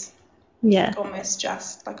 years. Yeah. Almost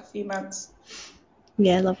just, a few months.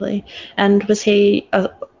 Yeah, lovely. And was he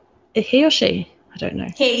or she? I don't know.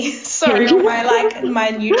 He. Sorry, on my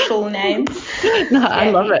neutral name. No, yeah, I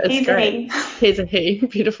love it. It's great. He's a he.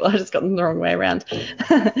 Beautiful. I just got them the wrong way around.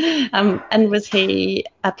 And was he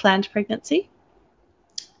a planned pregnancy?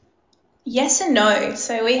 Yes and no.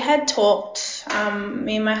 So we had talked,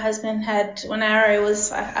 me and my husband had, when Arrow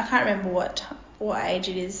was, I can't remember what age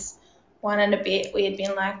it is, 1 and a bit, we had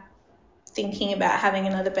been thinking about having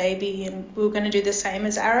another baby and we were going to do the same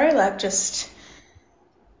as Arrow, just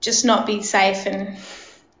not be safe and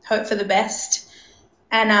hope for the best.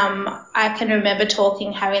 And I can remember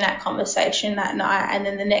having that conversation that night, and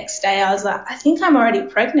then the next day I was like, I think I'm already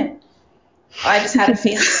pregnant. I just had a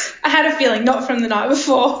feeling. I had a feeling, not from the night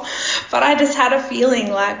before, but I just had a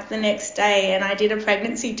feeling like the next day, and I did a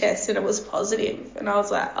pregnancy test and it was positive, and I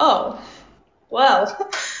was like, oh,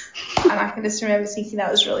 well. And I can just remember thinking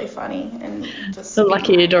that was really funny. And just so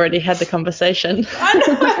lucky you'd already had the conversation. I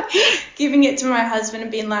know. Giving it to my husband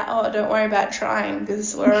and being like, oh, don't worry about trying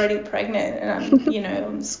because we're already pregnant. And,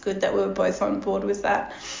 it's good that we were both on board with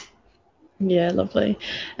that. Yeah, lovely.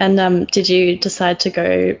 And did you decide to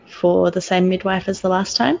go for the same midwife as the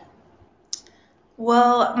last time?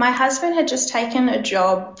 Well, my husband had just taken a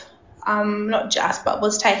job, not just, but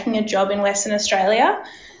was taking a job in Western Australia.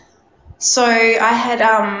 So I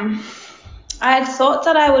had thought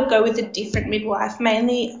that I would go with a different midwife,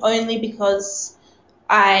 mainly only because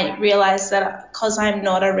I realised that because I'm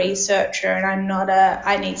not a researcher and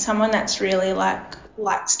I need someone that's really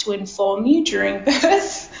likes to inform you during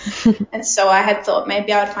birth. And so I had thought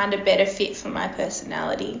maybe I would find a better fit for my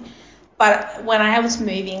personality. But when I was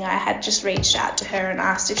moving, I had just reached out to her and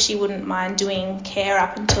asked if she wouldn't mind doing care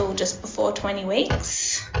up until just before 20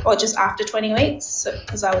 weeks or just after 20 weeks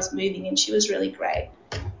because I was moving, and she was really great.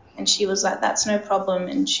 And she was like, that's no problem.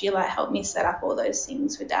 And she helped me set up all those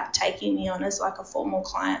things without taking me on as a formal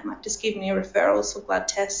client, just giving me referrals for blood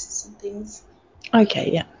tests and things.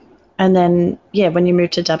 Okay, yeah. And then, when you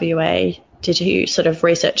moved to WA, did you sort of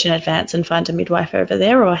research in advance and find a midwife over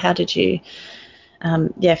there, or how did you,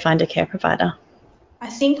 find a care provider? I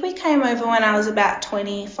think we came over when I was about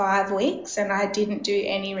 25 weeks, and I didn't do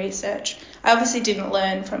any research. I obviously didn't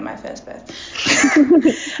learn from my first birth.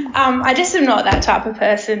 I just am not that type of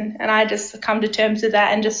person, and I just come to terms with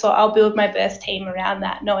that and just thought I'll build my birth team around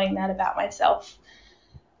that, knowing that about myself.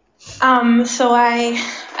 So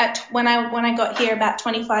when I got here about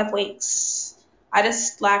 25 weeks, I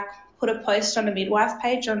just put a post on a midwife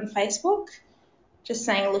page on Facebook, just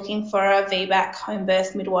saying looking for a VBAC home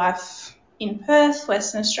birth midwife in Perth,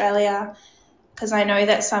 Western Australia, because I know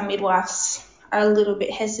that some midwives are a little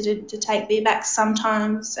bit hesitant to take VBACs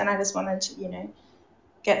sometimes, and I just wanted to,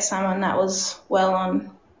 get someone that was well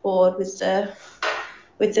on board with the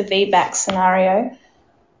VBAC scenario.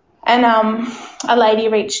 And a lady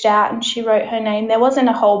reached out and she wrote her name. There wasn't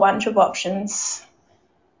a whole bunch of options.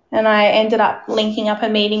 And I ended up linking up a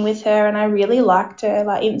meeting with her, and I really liked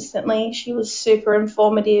her, instantly. She was super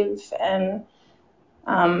informative, and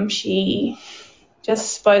she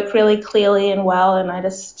just spoke really clearly and well, and I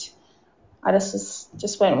just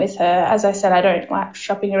went with her. As I said, I don't like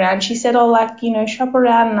shopping around. She said, shop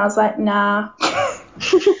around, and I was like, nah.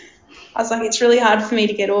 I was like, it's really hard for me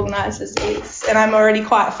to get organised as is, and I'm already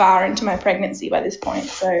quite far into my pregnancy by this point,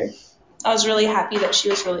 so I was really happy that she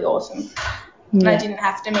was really awesome. And I didn't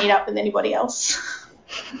have to meet up with anybody else.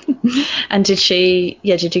 And did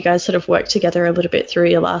you guys sort of work together a little bit through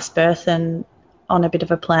your last birth and on a bit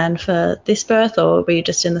of a plan for this birth, or were you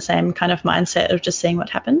just in the same kind of mindset of just seeing what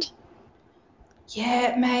happened?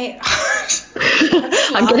 Yeah, mate.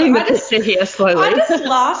 I'm getting the picture here slowly. I just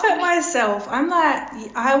laugh at myself.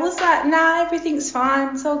 I was like, nah, everything's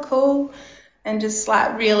fine, it's all cool. And just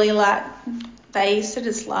really they used to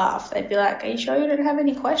just laugh. They'd be like, are you sure you don't have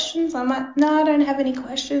any questions? I'm like, no, I don't have any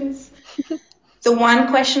questions. The one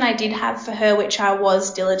question I did have for her, which I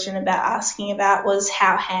was diligent about asking about, was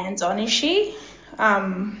how hands-on is she?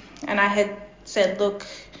 And I had said, look,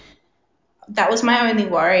 that was my only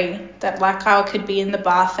worry, that I could be in the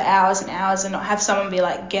bath for hours and hours and not have someone be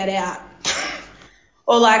like, get out.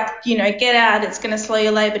 Or get out, it's going to slow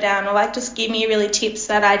your labour down. Or just give me really tips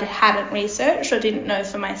that I hadn't researched or didn't know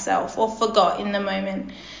for myself or forgot in the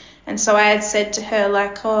moment. And so I had said to her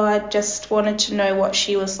I just wanted to know what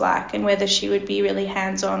she was like and whether she would be really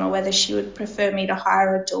hands-on or whether she would prefer me to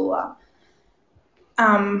hire a doula.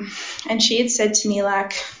 And she had said to me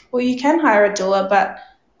well, you can hire a doula, but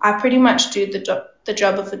I pretty much do the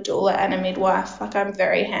job of a doula and a midwife. I'm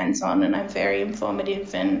very hands-on and I'm very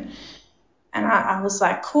informative, and I was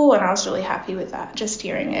cool, and I was really happy with that, just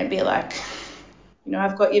hearing it be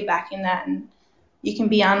I've got your back in that, and you can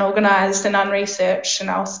be unorganised and unresearched and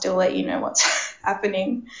I'll still let you know what's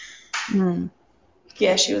happening.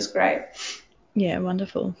 Yeah, she was great. Yeah,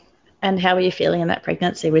 wonderful. And how were you feeling in that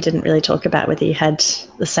pregnancy? We didn't really talk about whether you had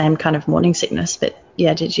the same kind of morning sickness, but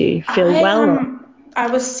did you feel well? I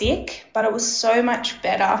was sick, but it was so much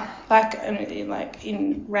better.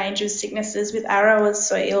 In range of sicknesses, with Arrow I was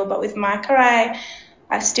so ill, but with Micah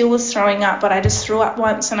I still was throwing up, but I just threw up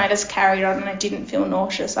once and I just carried on, and I didn't feel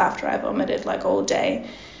nauseous after I vomited all day.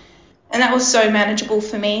 And that was so manageable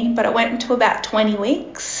for me, but it went into about 20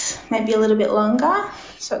 weeks, maybe a little bit longer.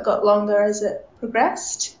 So it got longer as it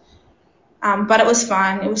progressed. But it was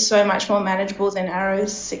fine. It was so much more manageable than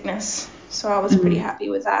Arrow's sickness. So I was pretty happy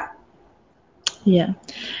with that. Yeah.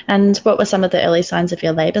 And what were some of the early signs of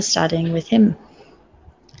your labour starting with him?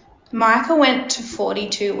 Micah went to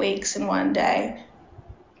 42 weeks in one day.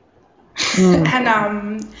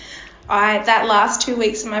 And that last 2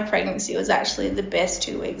 weeks of my pregnancy was actually the best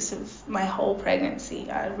 2 weeks of my whole pregnancy.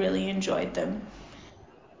 I really enjoyed them.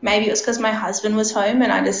 Maybe it was because my husband was home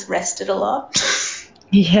and I just rested a lot.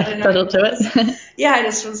 Yeah, that'll do it. Yeah, I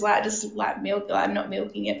just was like, I'm not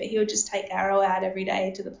milking it, but he would just take Arrow out every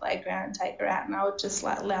day to the playground, take her out, and I would just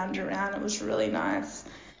like lounge around. It was really nice.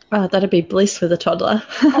 Oh, that'd be bliss with a toddler.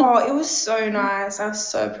 Oh, it was so nice. I was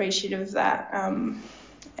so appreciative of that.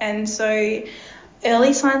 And so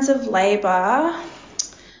early signs of labour,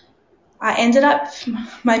 I ended up,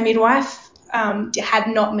 my midwife had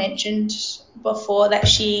not mentioned before that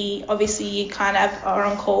she, obviously you kind of are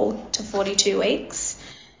on call to 42 weeks.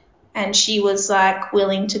 And she was like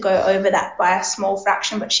willing to go over that by a small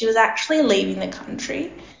fraction, but she was actually leaving the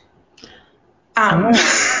country.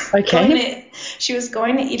 Okay. She was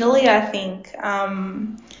going to Italy, I think,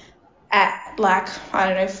 at like, I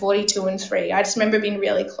don't know, 42 and 3. I just remember being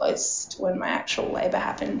really close to when my actual labour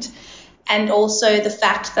happened. And also the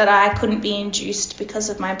fact that I couldn't be induced because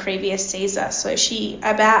of my previous Caesar. So she,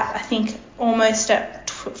 about, I think, almost at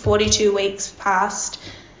 42 weeks past,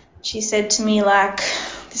 she said to me, like,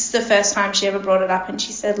 this is the first time she ever brought it up, and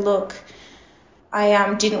she said, look,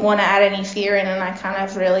 I didn't want to add any fear in, and I kind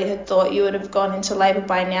of really had thought you would have gone into labour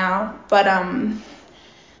by now. But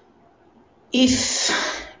if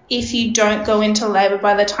you don't go into labour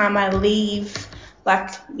by the time I leave,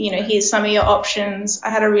 like, you know, here's some of your options. I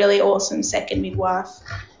had a really awesome second midwife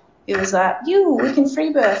who was like, we can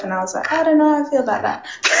free birth. And I was like, I don't know how I feel about that.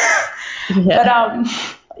 Yeah. But,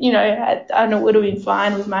 you know, I know it would have been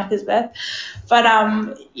fine with Micah's birth. But,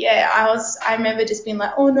 I remember just being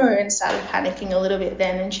like, oh, no, and started panicking a little bit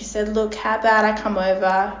then. And she said, look, how about I come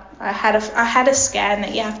over? I had a scan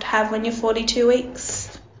that you have to have when you're 42 weeks.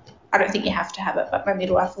 I don't think you have to have it, but my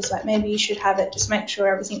midwife was like, maybe you should have it. Just make sure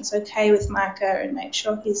everything's okay with Micah and make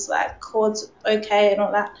sure his like cord's okay and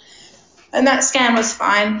all that. And that scan was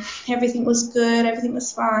fine. Everything was good. Everything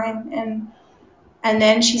was fine. And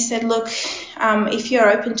then she said, look, if you're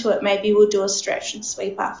open to it, maybe we'll do a stretch and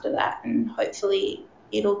sweep after that, and hopefully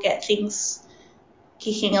it'll get things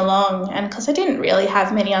kicking along. And because I didn't really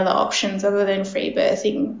have many other options other than free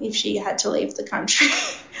birthing if she had to leave the country.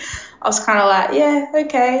 I was kind of like, yeah,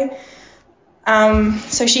 okay.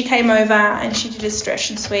 So she came over and she did a stretch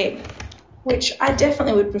and sweep, which I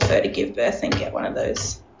definitely would prefer to give birth than get one of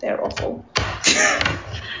those. They're awful.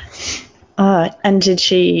 And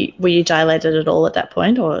were you dilated at all at that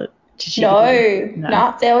point, or did she?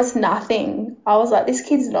 No, there was nothing. I was like, this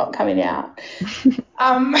kid's not coming out.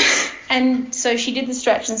 And so she did the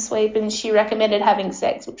stretch and sweep, and she recommended having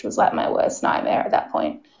sex, which was like my worst nightmare at that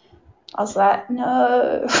point. I was like,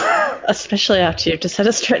 no. Especially after you've just had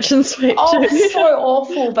a stretch and sweep. Oh, so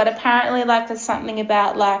awful. But apparently, like, there's something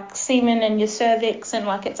about like semen and your cervix, and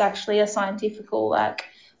like it's actually a scientifical like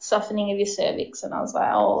softening of your cervix. And I was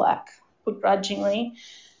like, oh, like begrudgingly.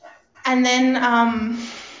 And then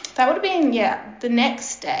that would have been, the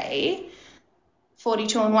next day,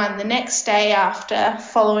 42 and 1, the next day after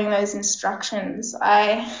following those instructions,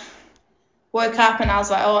 I woke up and I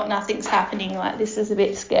was like, oh, nothing's happening. Like, this is a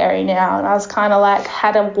bit scary now. And I was kind of like,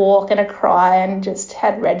 had a walk and a cry and just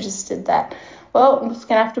had registered that, well, I'm just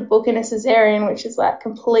going to have to book in a cesarean, which is like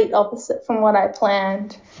complete opposite from what I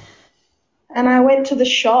planned. And I went to the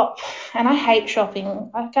shop, and I hate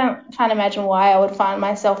shopping. I can't imagine why I would find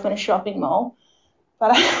myself in a shopping mall.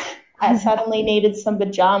 But I suddenly needed some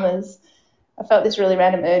pajamas. I felt this really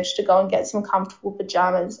random urge to go and get some comfortable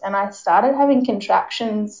pajamas. And I started having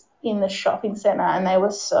contractions in the shopping centre, and they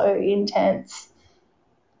were so intense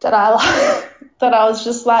that I was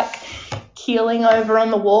just like keeling over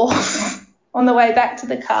on the wall on the way back to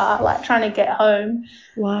the car, like trying to get home.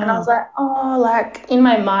 Wow. And I was like, oh, like in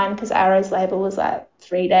my mind, because Arrow's labour was like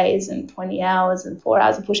 3 days and 20 hours and 4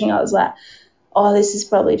 hours of pushing, I was like, oh, this is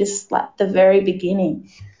probably just like the very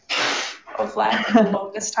beginning of like the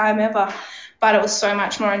longest time ever. But it was so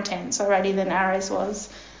much more intense already than Arrow's was.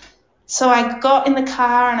 So I got in the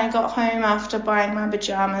car and I got home after buying my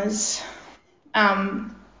pajamas.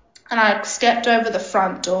 And I stepped over the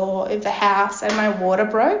front door of the house and my water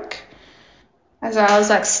broke as I was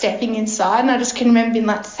like stepping inside, and I just can remember being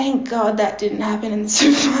like, thank God that didn't happen in the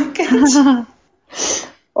supermarket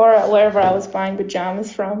or wherever I was buying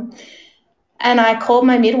pajamas from. And I called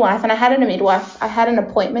my midwife, and I had an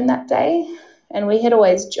appointment that day, And we had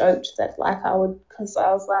always joked that like I would, because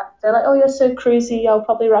I was like, they're like, oh, you're so cruisy, I'll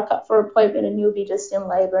probably rock up for an appointment and you'll be just in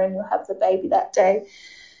labour and you'll have the baby that day.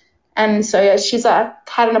 And so she's like,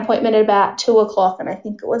 had an appointment at about 2:00, and I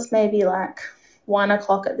think it was maybe like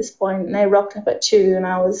 1:00 at this point, and they rocked up at 2, and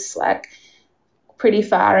I was like pretty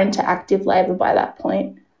far into active labour by that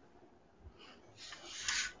point.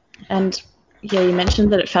 And yeah, you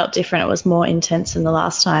mentioned that it felt different. It was more intense than the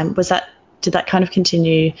last time. Did that kind of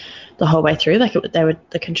continue the whole way through? Like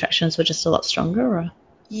the contractions were just a lot stronger, or?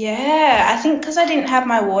 Yeah, I think because I didn't have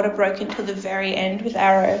my water broken till the very end with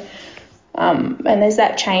Arrow. And there's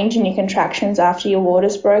that change in your contractions after your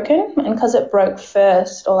water's broken, and because it broke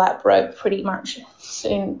first, or that broke pretty much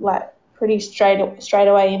soon, like pretty straight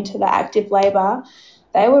away into the active labour,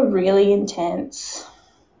 they were really intense.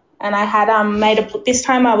 And I had this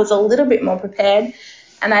time I was a little bit more prepared,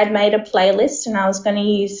 and I'd made a playlist, and I was going to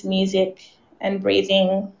use music and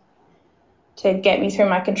breathing to get me through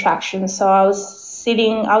my contractions. So I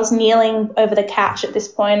was kneeling over the couch at this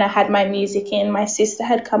point. I had my music in. My sister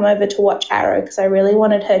had come over to watch Arrow because I really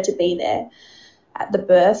wanted her to be there at the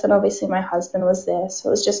birth, and obviously my husband was there. So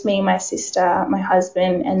it was just me, my sister, my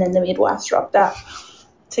husband, and then the midwives rocked up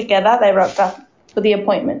together. They rocked up for the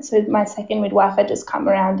appointment. So my second midwife had just come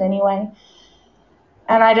around anyway.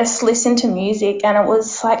 And I just listened to music, and it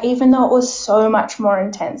was like, even though it was so much more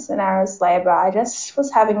intense than Arrow's labour, I just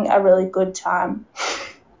was having a really good time.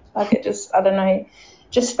 Like it just, I don't know,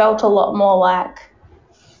 just felt a lot more like,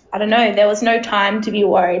 I don't know, there was no time to be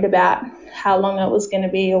worried about how long it was going to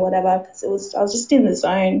be or whatever, because I was just in the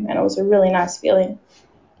zone, and it was a really nice feeling.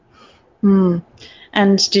 And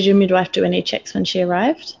did your midwife do any checks when she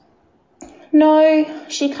arrived? No,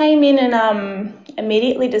 she came in and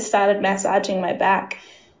immediately just started massaging my back,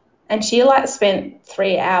 and she like spent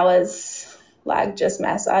 3 hours like just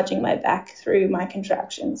massaging my back through my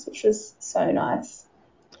contractions, which was so nice.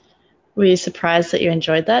 Were you surprised that you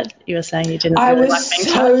enjoyed that? You were saying you didn't I really was like being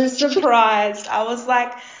so touched. surprised. I was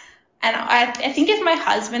like, and I think if my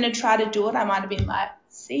husband had tried to do it, I might have been like,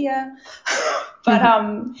 see ya.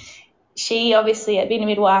 But she obviously, being a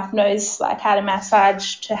midwife, knows like how to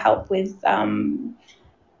massage to help with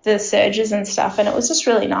the surges and stuff, and it was just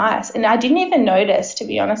really nice. And I didn't even notice, to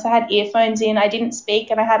be honest. I had earphones in, I didn't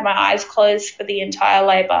speak, and I had my eyes closed for the entire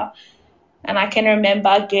labour. And I can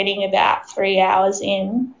remember getting about 3 hours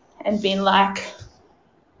in and being like,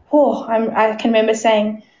 oh, I can remember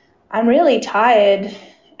saying, I'm really tired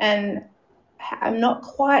and I'm not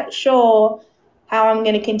quite sure how I'm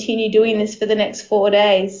going to continue doing this for the next 4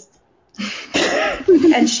 days.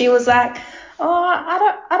 And she was like,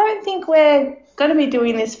 oh, I don't think we're going to be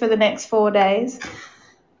doing this for the next 4 days.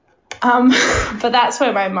 But that's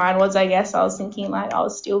where my mind was, I guess. I was thinking like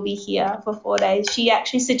I'll still be here for 4 days. She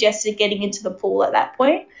actually suggested getting into the pool at that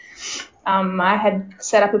point. I had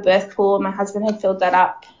set up a birth pool, and my husband had filled that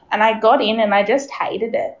up, and I got in and I just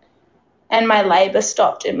hated it. And my labour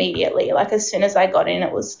stopped immediately. Like as soon as I got in,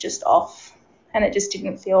 it was just off, and it just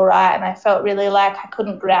didn't feel right, and I felt really like I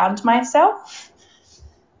couldn't ground myself.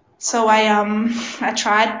 So I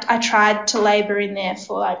tried to labour in there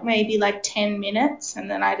for like maybe like 10 minutes, and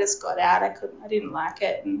then I just got out. I didn't like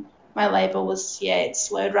it, and my labour was, it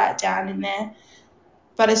slowed right down in there.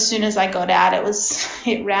 But as soon as I got out,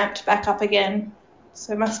 it ramped back up again.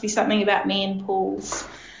 So it must be something about me in pools.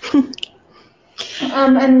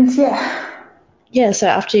 And yeah. Yeah, so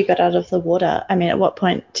after you got out of the water, I mean, at what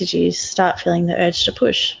point did you start feeling the urge to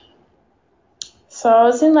push? So I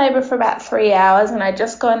was in labour for about 3 hours, and I'd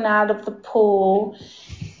just gotten out of the pool,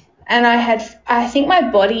 and I think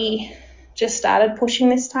my body just started pushing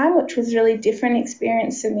this time, which was a really different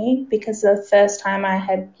experience for me, because the first time I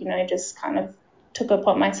had, just kind of took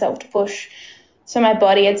upon myself to push. So my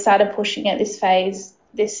body had started pushing at this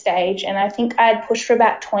stage, and I think I had pushed for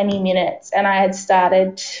about 20 minutes, and I was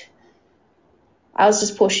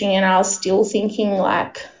just pushing, and I was still thinking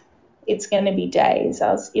like it's going to be days.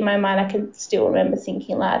 I was in my mind, I could still remember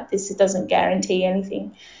thinking like this doesn't guarantee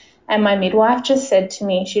anything. And my midwife just said to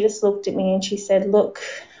me, she just looked at me and she said, look,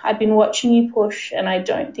 I've been watching you push, and I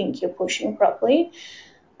don't think you're pushing properly.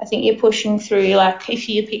 I think you're pushing through, like if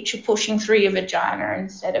you picture pushing through your vagina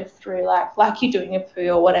instead of through like you're doing a poo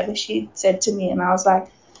or whatever she said to me. And I was like,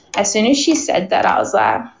 as soon as she said that, I was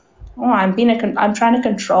like, oh, I'm trying to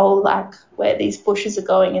control like where these pushes are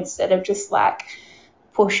going instead of just like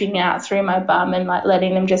pushing out through my bum and like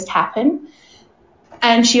letting them just happen.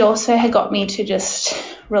 And she also had got me to just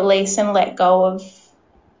release and let go of,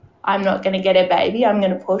 I'm not going to get a baby, I'm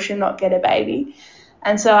going to push and not get a baby.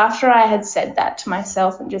 And so after I had said that to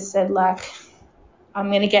myself and just said like, I'm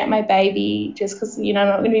going to get my baby just because, I'm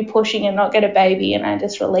not going to be pushing and not get a baby, and I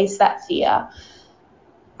just released that fear.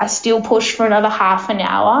 I still pushed for another half an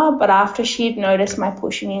hour, but after she had noticed my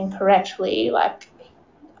pushing incorrectly, like,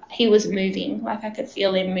 he was moving, like I could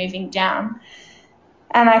feel him moving down.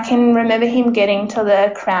 And I can remember him getting to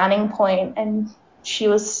the crowning point, and she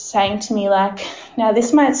was saying to me, like, now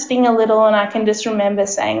this might sting a little, and I can just remember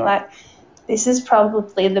saying, like, this is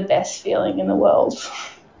probably the best feeling in the world.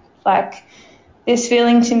 Like, this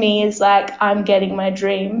feeling to me is like I'm getting my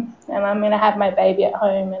dream and I'm going to have my baby at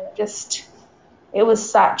home. And it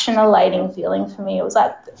was such an elating feeling for me. It was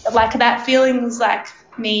like that feeling was like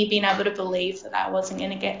me being able to believe that I wasn't going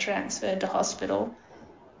to get transferred to hospital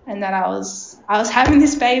and that I was having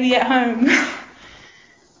this baby at home.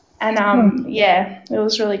 And it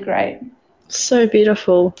was really great. So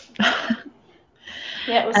beautiful.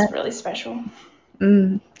 Yeah, it was really special.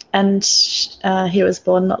 And he was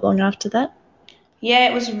born not long after that? Yeah,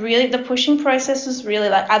 it was really, the pushing process was really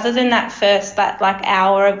like, other than that like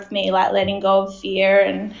hour of me like letting go of fear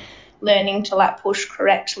and learning to like push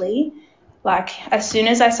correctly, like as soon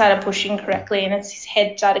as I started pushing correctly and as his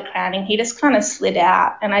head started crowning, he just kind of slid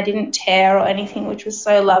out and I didn't tear or anything, which was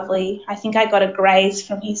so lovely. I think I got a graze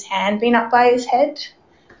from his hand being up by his head.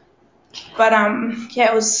 But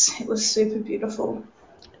it was super beautiful.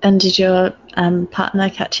 And did your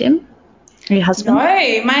partner catch him? Or your husband?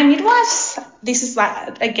 No, my midwife, this is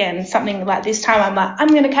like, again, something like this time I'm like, I'm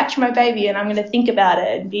going to catch my baby and I'm going to think about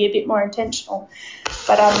it and be a bit more intentional.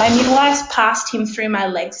 But my midwife passed him through my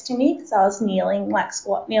legs to me because I was kneeling, like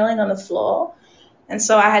squat kneeling on the floor. And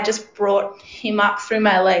so I had just brought him up through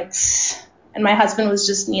my legs and my husband was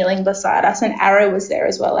just kneeling beside us, and Arrow was there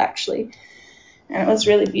as well, actually. And it was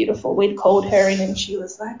really beautiful. We'd called her in and she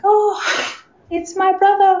was like, oh, it's my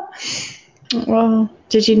brother. Well,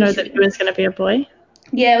 did you know that it was going to be a boy?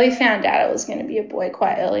 Yeah, we found out it was going to be a boy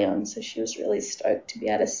quite early on, so she was really stoked to be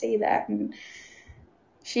able to see that, and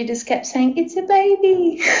she just kept saying, it's a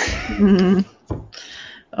baby.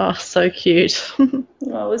 Oh, so cute. Oh,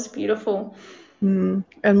 it was beautiful. And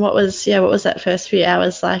what was that first few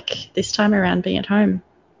hours like this time around being at home?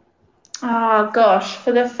 Oh, gosh,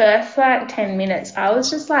 for the first, 10 minutes, I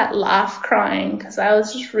was just, laugh crying because I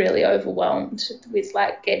was just really overwhelmed with,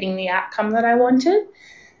 getting the outcome that I wanted.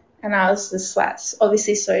 And I was just,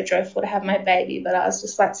 obviously so joyful to have my baby, but I was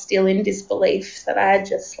just, still in disbelief that I had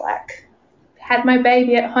just, had my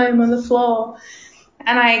baby at home on the floor.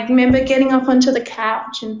 And I remember getting up onto the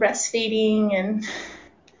couch and breastfeeding and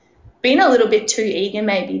being a little bit too eager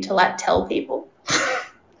maybe to, tell people.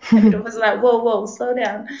 It was like, whoa, slow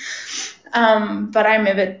down. But I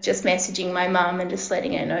remember just messaging my mum and just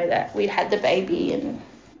letting her know that we'd had the baby and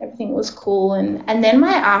everything was cool. And then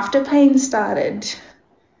my after pain started.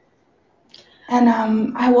 And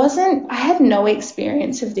I had no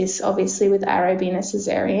experience of this, obviously, with Arrow being a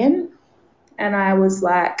cesarean. And I was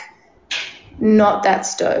not that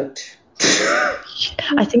stoked.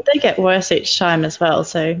 I think they get worse each time as well,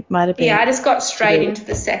 so might have been. Yeah, I just got straight into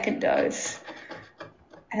the second dose.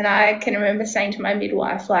 And I can remember saying to my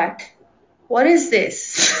midwife, what is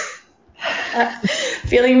this?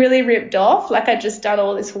 Feeling really ripped off, like I'd just done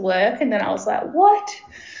all this work, and then I was like, what?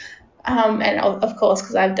 And of course,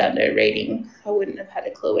 because I've done no reading, I wouldn't have had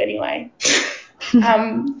a clue anyway.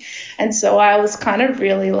 And so I was kind of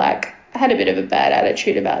really I had a bit of a bad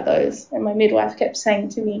attitude about those. And my midwife kept saying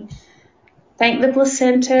to me, thank the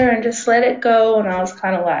placenta and just let it go. And I was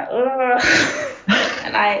kind of like, ugh.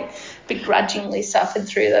 And I begrudgingly suffered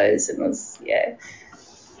through those and was,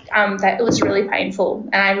 that it was really painful.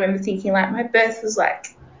 And I remember thinking my birth was a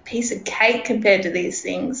piece of cake compared to these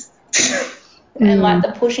things. And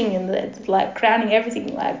the pushing and the crowning everything,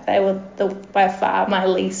 they were by far my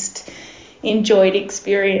least enjoyed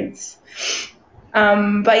experience.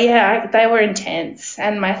 But yeah, they were intense,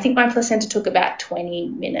 and I think my placenta took about 20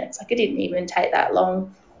 minutes. It didn't even take that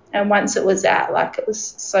long. And once it was out, it was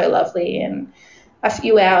so lovely. And a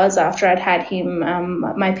few hours after I'd had him,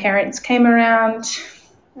 my parents came around,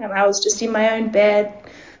 and I was just in my own bed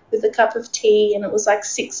with a cup of tea, and it was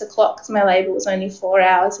 6 o'clock because my labour was only 4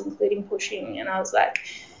 hours, including pushing, and I was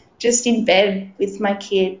just in bed with my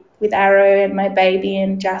kid, with Arrow and my baby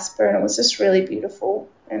and Jasper, and it was just really beautiful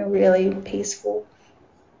and really peaceful.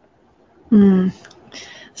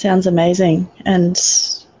 Sounds amazing, and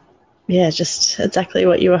just exactly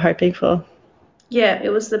what you were hoping for. Yeah, it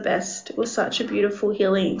was the best. It was such a beautiful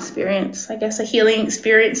healing experience. I guess a healing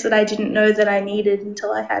experience that I didn't know that I needed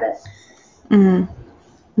until I had it.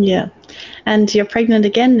 Yeah. And you're pregnant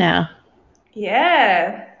again now?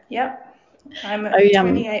 Yeah. Yep. I'm at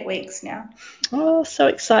 28 weeks now. Oh, so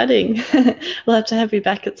exciting. We'll have to have you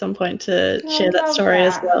back at some point to share that story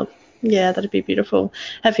as well. Yeah, that'd be beautiful.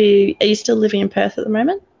 Are you still living in Perth at the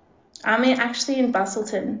moment? I'm actually in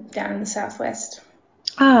Busselton, down in the southwest.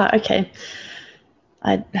 Ah, okay.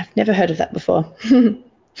 I've never heard of that before.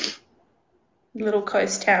 Little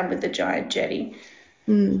coast town with the giant jetty.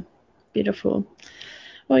 Beautiful.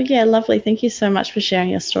 Well, yeah, lovely. Thank you so much for sharing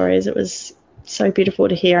your stories. It was so beautiful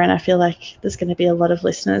to hear, and I feel like there's going to be a lot of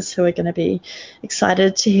listeners who are going to be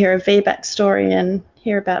excited to hear a VBAC story and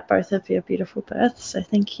hear about both of your beautiful births. So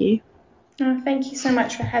thank you. Oh, thank you so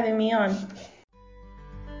much for having me on.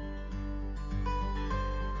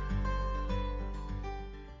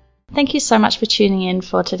 Thank you so much for tuning in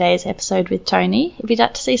for today's episode with Tony. If you'd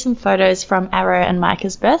like to see some photos from Arrow and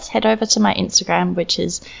Micah's births, head over to my Instagram, which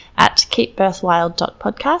is at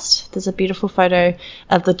keepbirthwild.podcast. There's a beautiful photo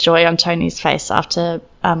of the joy on Tony's face after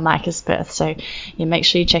Micah's birth. So make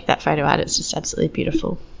sure you check that photo out. It's just absolutely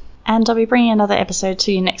beautiful. And I'll be bringing another episode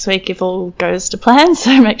to you next week if all goes to plan.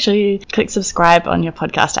 So make sure you click subscribe on your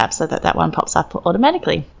podcast app so that one pops up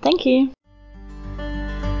automatically. Thank you.